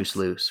let the juice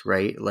loose,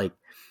 right? Like,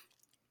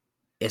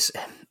 it's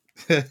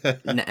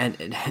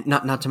and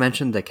not to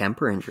mention the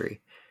Kemper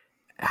injury.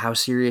 How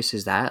serious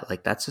is that?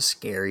 Like, that's a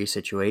scary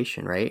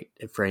situation, right?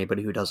 For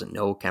anybody who doesn't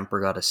know,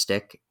 Kemper got a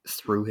stick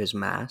through his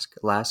mask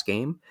last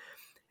game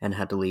and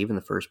had to leave in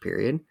the first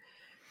period.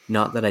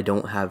 Not that I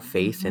don't have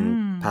faith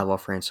in Pavel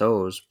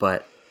Francouz,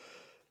 but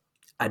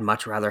I'd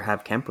much rather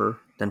have Kemper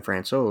than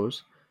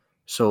Francouz.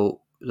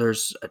 So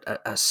there's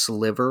a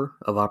sliver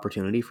of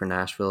opportunity for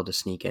Nashville to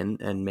sneak in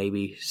and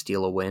maybe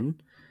steal a win,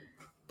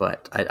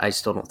 but I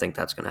still don't think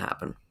that's going to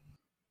happen.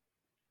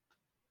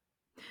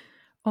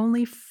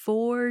 Only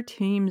 4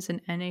 teams in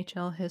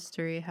NHL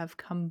history have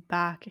come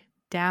back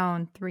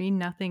down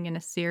 3-0 in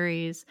a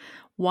series,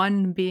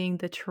 one being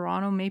the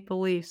Toronto Maple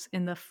Leafs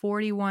in the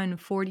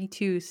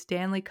 41-42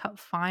 Stanley Cup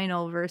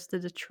Final versus the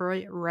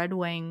Detroit Red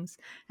Wings,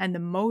 and the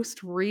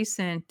most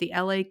recent, the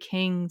LA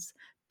Kings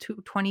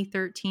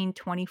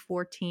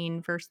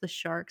 2013-2014 versus the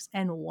Sharks,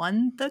 and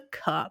won the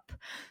cup.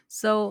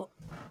 So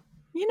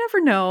you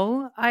never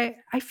know. I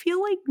feel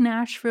like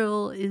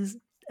Nashville is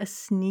a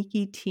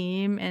sneaky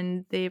team,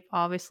 and they've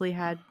obviously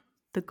had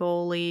the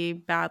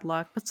goalie bad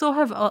luck, but so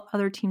have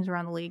other teams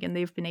around the league, and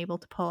they've been able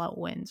to pull out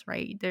wins,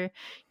 right? They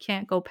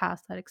can't go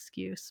past that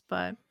excuse.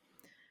 But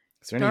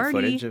is there any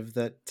footage of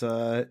that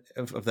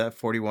of that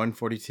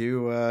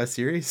 41-42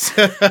 series?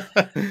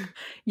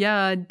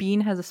 Yeah,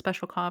 Bean has a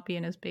special copy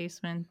in his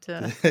basement.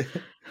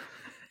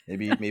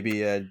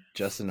 Maybe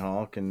Justin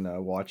Hall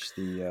can watch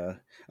the I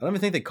don't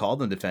even think they called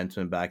them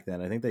defensemen back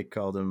then. I think they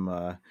called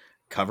them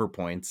cover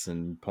points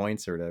and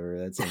points or whatever.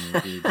 That's some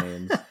weird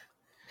names.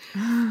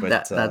 But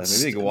That's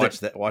maybe they could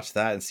watch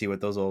that and see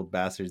what those old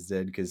bastards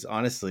did. Because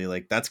honestly,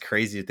 like that's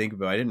crazy to think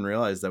about. I didn't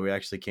realize that we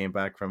actually came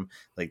back from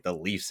like the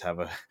Leafs have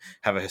a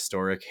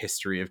historic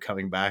history of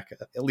coming back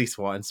at least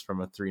once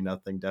from a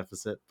 3-0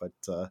 deficit, but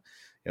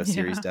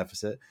series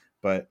deficit.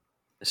 But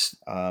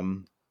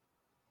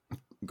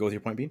go with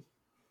your point, Bean.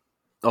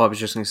 Oh, I was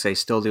just going to say,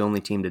 still the only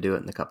team to do it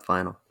in the Cup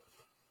final.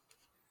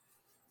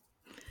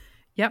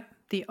 Yep,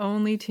 the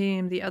only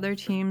team. The other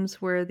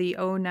teams were the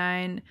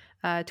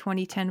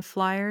 2010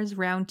 Flyers,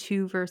 round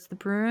 2 versus the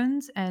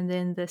Bruins, and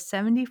then the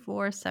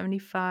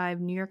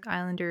 74-75 New York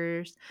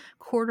Islanders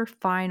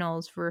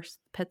quarterfinals versus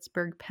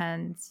Pittsburgh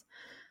Pens.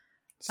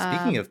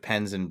 Speaking of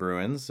Pens and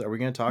Bruins, are we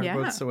going to talk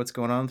about what's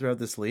going on throughout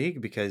this league?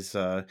 Because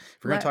if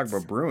we're going to talk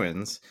about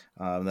Bruins,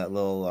 that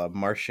little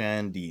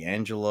Marchand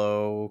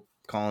D'Angelo,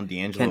 calling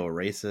D'Angelo a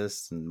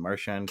racist, and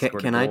Marchand scored a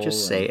goal. Can I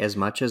just say, as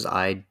much as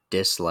I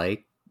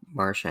dislike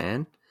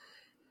Marchand,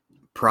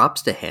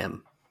 props to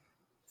him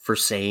for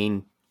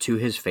saying to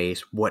his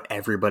face what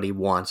everybody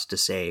wants to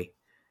say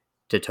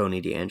to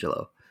Tony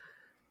D'Angelo.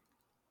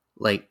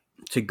 Like,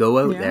 to go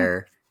out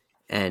there,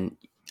 and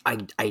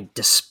I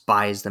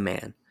despise the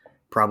man,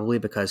 probably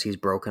because he's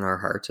broken our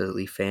hearts as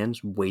Leaf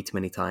fans way too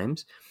many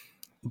times.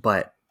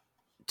 But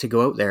to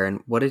go out there,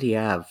 and what did he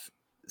have?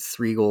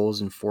 3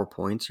 goals and 4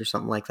 points or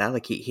something like that.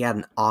 Like he had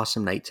an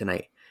awesome night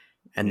tonight.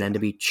 And then to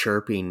be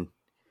chirping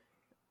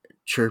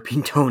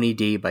Tony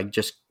D by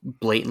just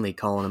blatantly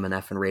calling him an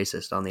effing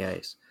racist on the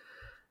ice.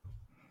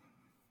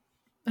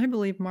 I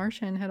believe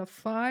Marchand had a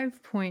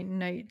 5-point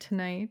night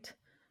tonight.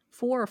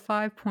 4 or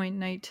 5-point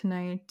night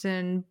tonight.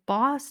 And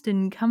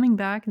Boston coming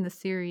back in the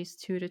series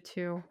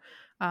 2-2.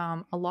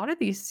 A lot of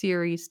these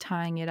series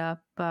tying it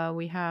up.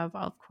 We have,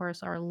 of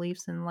course, our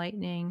Leafs and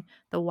Lightning,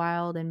 the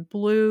Wild and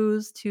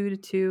Blues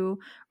 2-2.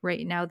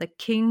 Right now, the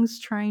Kings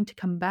trying to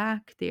come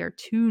back. They are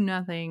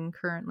 2-0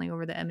 currently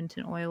over the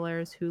Edmonton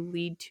Oilers, who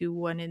lead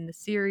 2-1 in the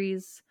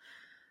series.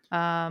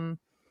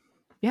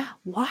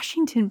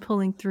 Washington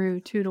pulling through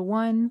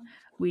 2-1.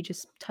 We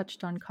just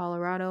touched on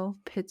Colorado,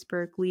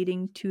 Pittsburgh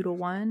leading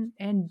 2-1,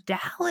 and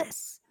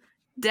Dallas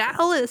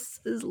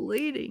is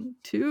leading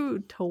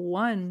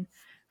 2-1.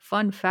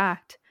 Fun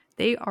fact,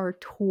 they are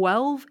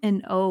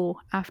 12-0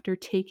 after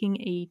taking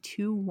a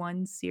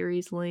 2-1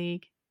 series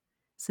lead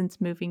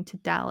since moving to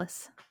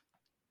Dallas.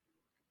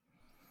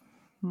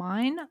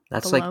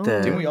 That's blown. Like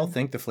didn't we all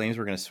think the Flames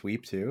were going to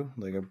sweep too?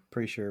 Like, I'm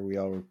pretty sure we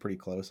all were pretty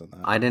close on that.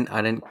 I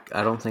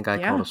don't think I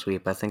called a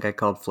sweep. I think I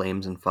called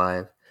Flames in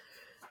 5.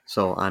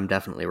 So I'm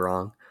definitely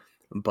wrong.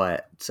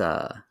 But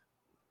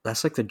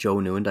that's like the Joe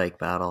Nieuwendyk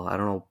battle. I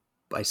don't know.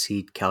 I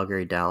see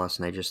Calgary, Dallas,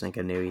 and I just think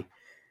of Newey.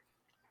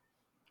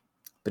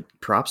 But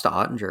props to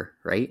Ottinger,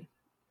 right?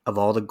 Of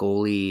all the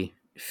goalie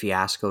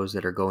fiascos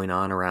that are going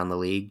on around the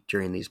league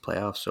during these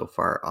playoffs so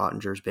far,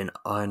 Ottinger's been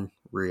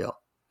unreal.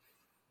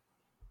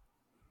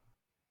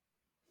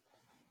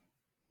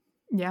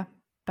 Yeah,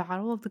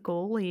 battle of the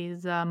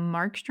goalies.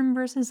 Markstrom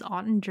versus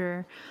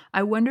Ottinger.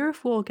 I wonder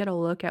if we'll get a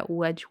look at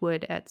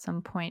Wedgwood at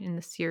some point in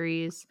the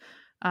series,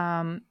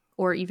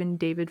 or even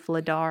David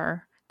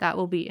Vladar. That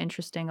will be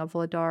interesting, a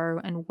Vladar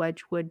and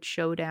Wedgwood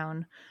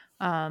showdown.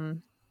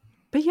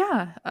 But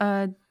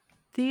yeah,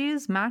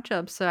 these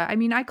matchups,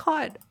 I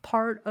caught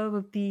part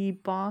of the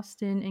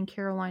Boston and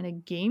Carolina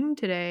game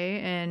today,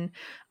 and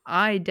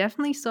I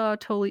definitely saw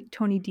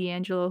Tony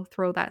D'Angelo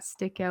throw that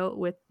stick out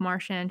with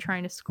Marchand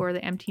trying to score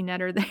the empty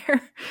netter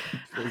there.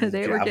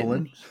 They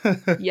Javelin? were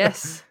getting,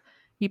 yes,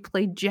 he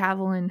played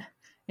Javelin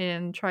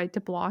and tried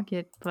to block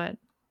it, but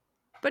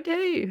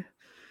hey,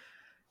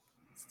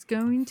 it's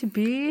going to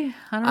be,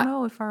 I don't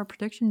know if our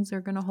predictions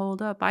are going to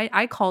hold up.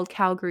 I called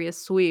Calgary a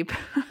sweep.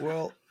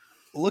 Well,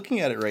 looking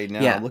at it right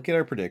now, look at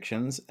our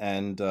predictions,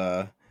 and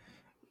go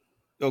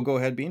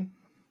ahead, Bean.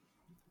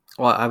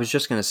 Well, I was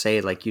just going to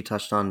say, like, you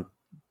touched on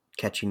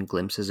catching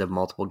glimpses of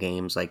multiple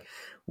games. Like,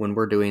 when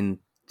we're doing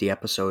the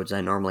episodes,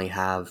 I normally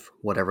have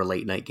whatever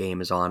late night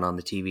game is on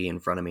the TV in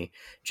front of me,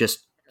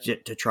 just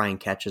to try and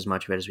catch as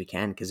much of it as we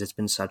can, because it's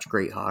been such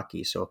great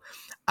hockey. So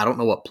I don't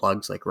know what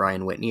plugs like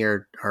Ryan Whitney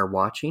are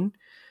watching,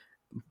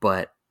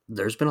 but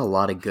there's been a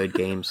lot of good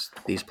games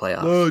these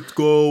playoffs. Let's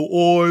go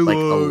Oilers! Like, a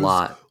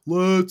lot.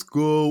 Let's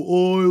go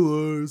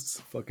Oilers!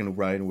 Fucking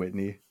Ryan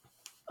Whitney.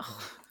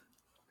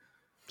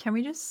 Can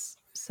we just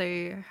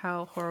say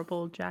how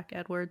horrible Jack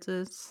Edwards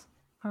is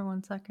for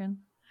 1 second?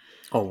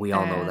 Oh, we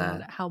all know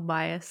that. How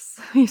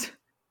biased he's.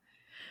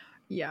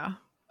 Yeah,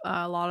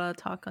 a lot of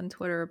talk on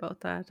Twitter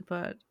about that,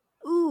 but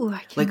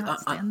I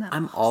cannot stand that.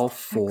 I'm all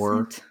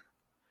for.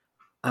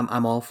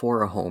 I'm all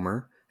for a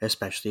homer,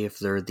 especially if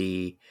they're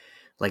the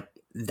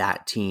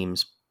that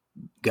team's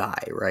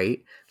guy,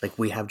 right? Like,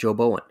 we have Joe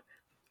Bowen.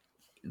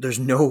 There's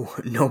no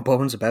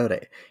bones about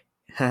it.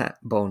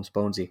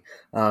 Bonesy.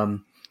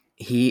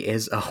 He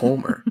is a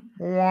homer,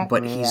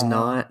 but he's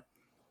not,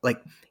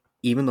 like,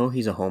 even though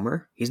he's a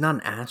homer, he's not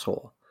an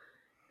asshole.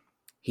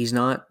 He's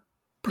not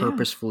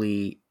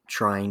purposefully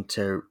trying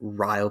to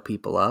rile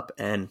people up.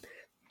 And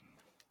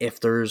if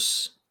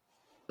there's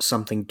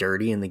something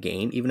dirty in the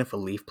game, even if a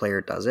Leaf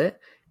player does it,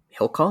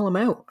 he'll call him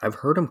out. I've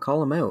heard him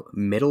call him out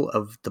middle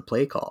of the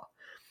play call.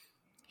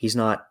 He's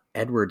not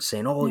Edwards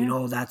saying, "Oh,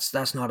 Yeah.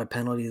 that's not a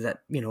penalty.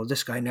 That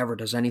this guy never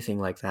does anything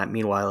like that."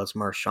 Meanwhile, it's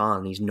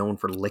Marchand. He's known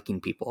for licking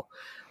people.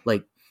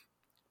 Like,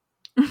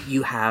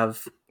 you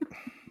have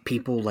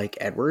people like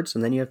Edwards,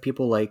 and then you have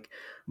people like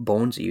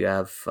Bonesy. You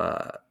have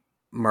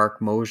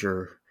Mark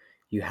Mosier.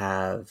 You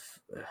have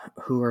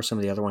who are some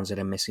of the other ones that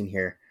I'm missing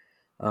here?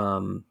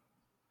 The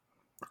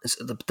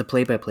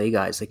play-by-play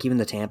guys, like even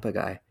the Tampa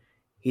guy,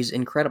 he's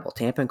incredible.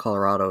 Tampa and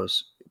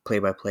Colorado's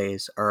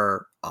play-by-plays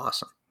are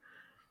awesome.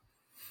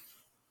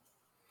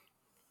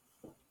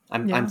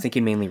 I'm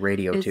thinking mainly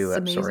radio It's too.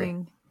 I'm amazing.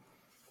 sorry.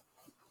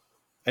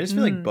 I just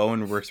feel like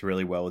Bowen works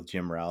really well with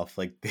Jim Ralph.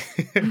 Like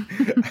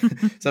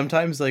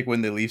sometimes, like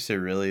when the Leafs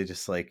are really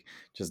just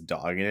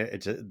dogging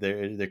it,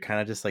 they're kind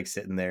of just like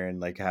sitting there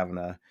and like having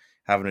a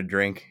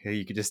drink.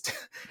 You could just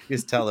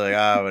tell they're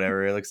like,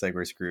 whatever. It looks like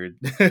we're screwed.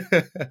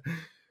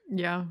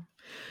 Yeah.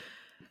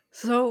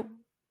 So,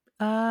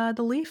 the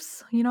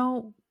Leafs,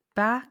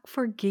 back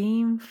for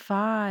Game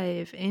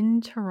 5 in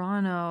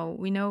Toronto.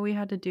 We know we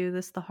had to do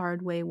this the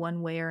hard way,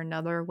 one way or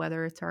another,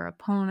 whether it's our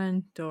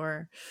opponent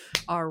or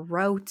our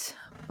route.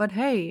 But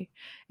hey,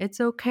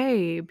 it's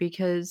okay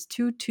because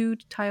 2-2 to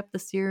tie up the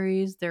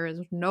series. There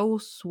is no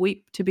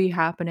sweep to be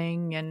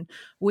happening, and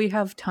we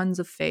have tons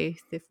of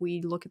faith. If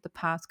we look at the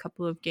past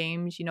couple of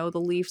games,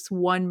 the Leafs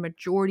won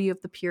majority of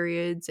the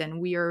periods,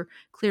 and we are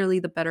clearly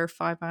the better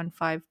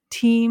 5-on-5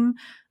 team.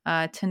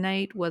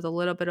 Tonight was a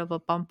little bit of a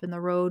bump in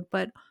the road,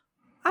 but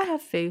I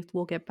have faith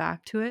we'll get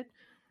back to it.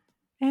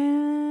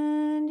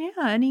 And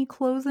yeah, any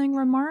closing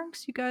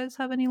remarks? You guys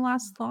have any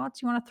last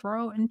thoughts you want to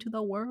throw into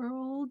the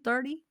world,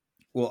 Darty?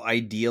 Well,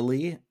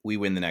 ideally, we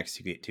win the next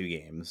two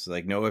games.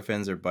 Like, no ifs,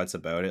 ands, or buts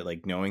about it.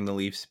 Like, knowing the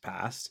Leafs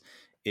past,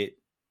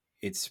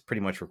 it's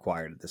pretty much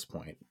required at this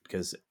point.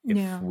 Because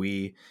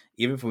even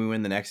if we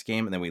win the next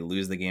game and then we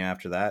lose the game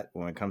after that,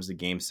 when it comes to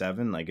Game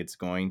 7, like, it's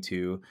going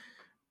to,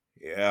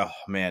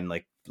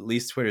 like, at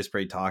least Twitter is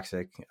pretty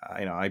toxic.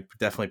 I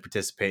definitely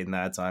participate in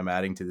that, so I'm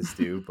adding to this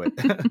too. But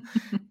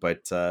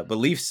but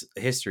Leafs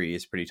history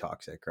is pretty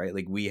toxic, right?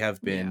 Like, we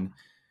have been,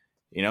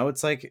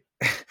 it's like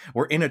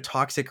we're in a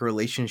toxic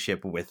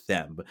relationship with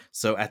them.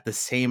 So at the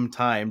same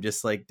time,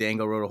 just like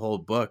Dangle wrote a whole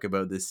book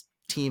about this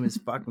team is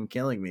fucking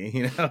killing me.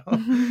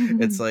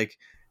 It's like.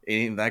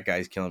 That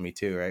guy's killing me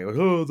too, right?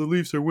 Oh, the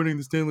Leafs are winning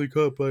the Stanley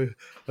Cup.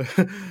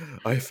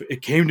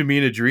 It came to me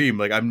in a dream.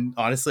 Like, I'm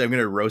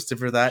gonna roast it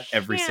for that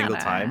every single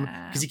time,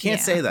 because you can't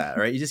say that,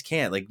 right? You just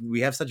can't. Like,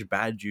 we have such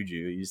bad juju.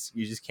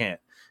 You just can't.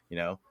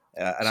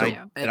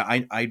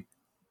 I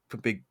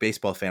big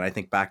baseball fan. I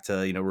think back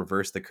to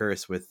reverse the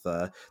curse with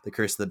the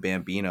curse of the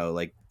Bambino.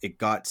 Like, it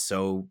got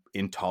so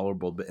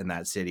intolerable in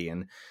that city,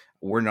 and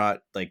we're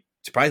not like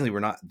surprisingly we're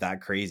not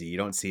that crazy. You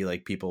don't see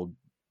like people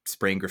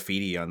spraying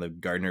graffiti on the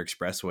Gardner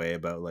Expressway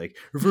about like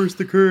reverse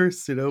the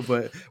curse,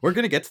 but we're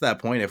gonna get to that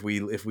point if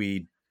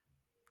we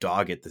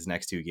dog it this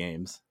next two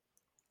games.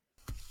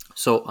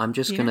 So I'm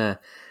just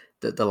gonna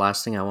the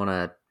last thing I want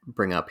to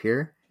bring up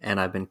here, and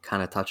I've been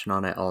kind of touching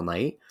on it all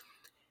night.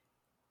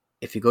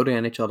 If you go to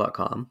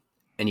NHL.com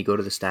and you go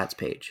to the stats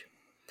page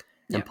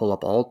and pull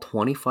up all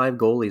 25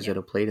 goalies that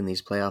have played in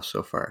these playoffs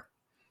so far,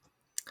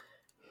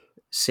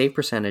 save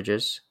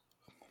percentages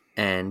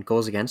and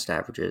goals against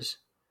averages,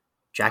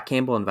 Jack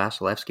Campbell and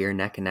Vasilevsky are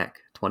neck and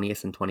neck,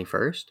 20th and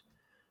 21st.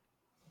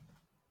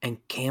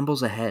 And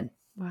Campbell's ahead.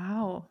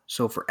 Wow.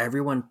 So for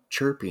everyone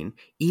chirping,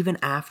 even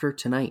after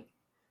tonight,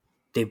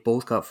 they've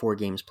both got 4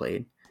 games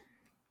played.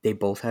 They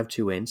both have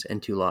 2 wins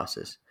and 2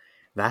 losses.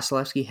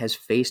 Vasilevsky has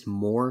faced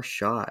more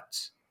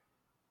shots,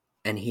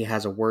 and he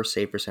has a worse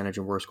save percentage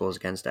and worse goals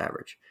against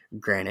average.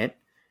 Granted,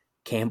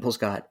 Campbell's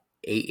got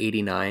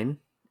 889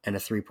 and a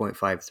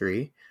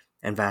 3.53,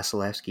 and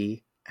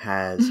Vasilevsky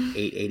has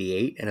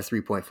 888 and a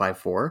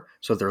 3.54,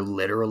 so they're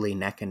literally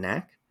neck and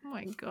neck. Oh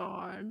my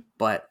god.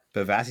 But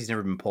Vasi's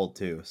never been pulled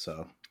too,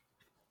 so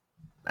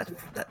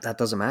that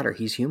doesn't matter.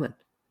 He's human.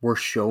 We're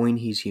showing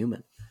he's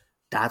human.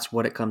 That's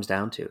what it comes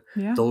down to.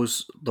 Yeah.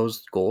 Those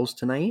goals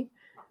tonight,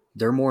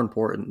 they're more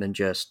important than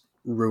just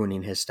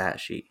ruining his stat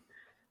sheet.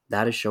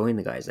 That is showing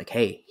the guys like,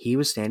 hey, he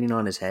was standing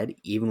on his head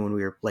even when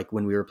we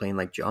were playing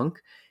like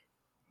junk,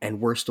 and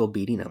we're still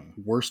beating him.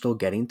 We're still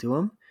getting to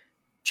him,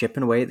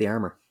 chipping away at the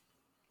armor.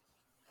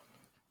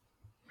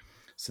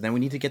 So then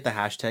we need to get the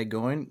hashtag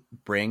going.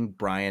 Bring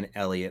Brian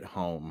Elliott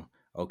home,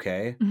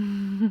 okay?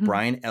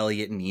 Brian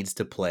Elliott needs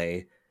to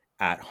play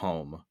at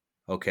home,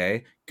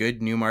 okay?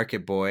 Good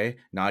Newmarket boy.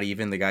 Not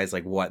even the guy's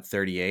like,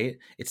 38?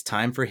 It's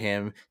time for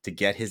him to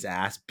get his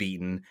ass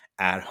beaten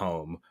at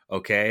home,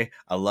 okay?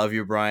 I love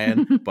you,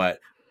 Brian,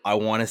 but I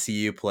want to see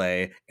you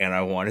play, and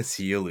I want to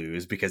see you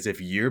lose, because if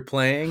you're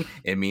playing,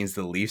 it means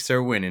the Leafs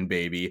are winning,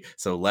 baby.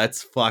 So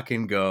let's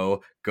fucking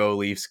go. Go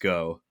Leafs,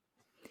 go.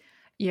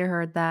 You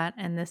heard that,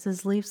 and this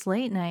is Leafs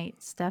Late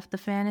Night. Steph the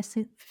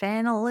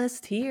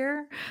Fanalist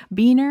here,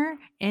 Beaner,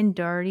 and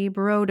Darty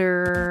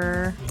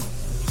Broder.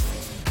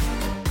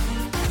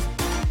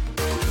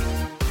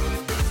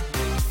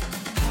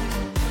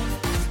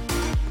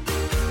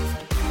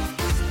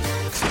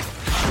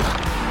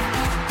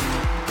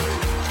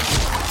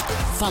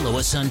 Follow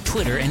us on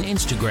Twitter and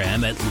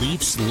Instagram at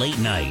Leafs Late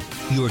Night,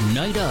 your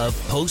night of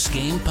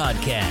post-game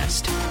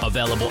podcast.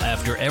 Available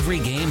after every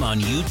game on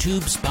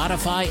YouTube,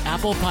 Spotify,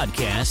 Apple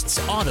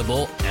Podcasts,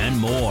 Audible, and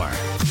more.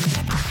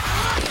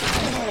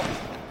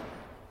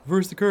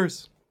 Reverse the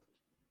curse.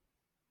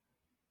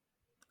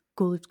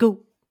 Go, let's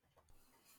go.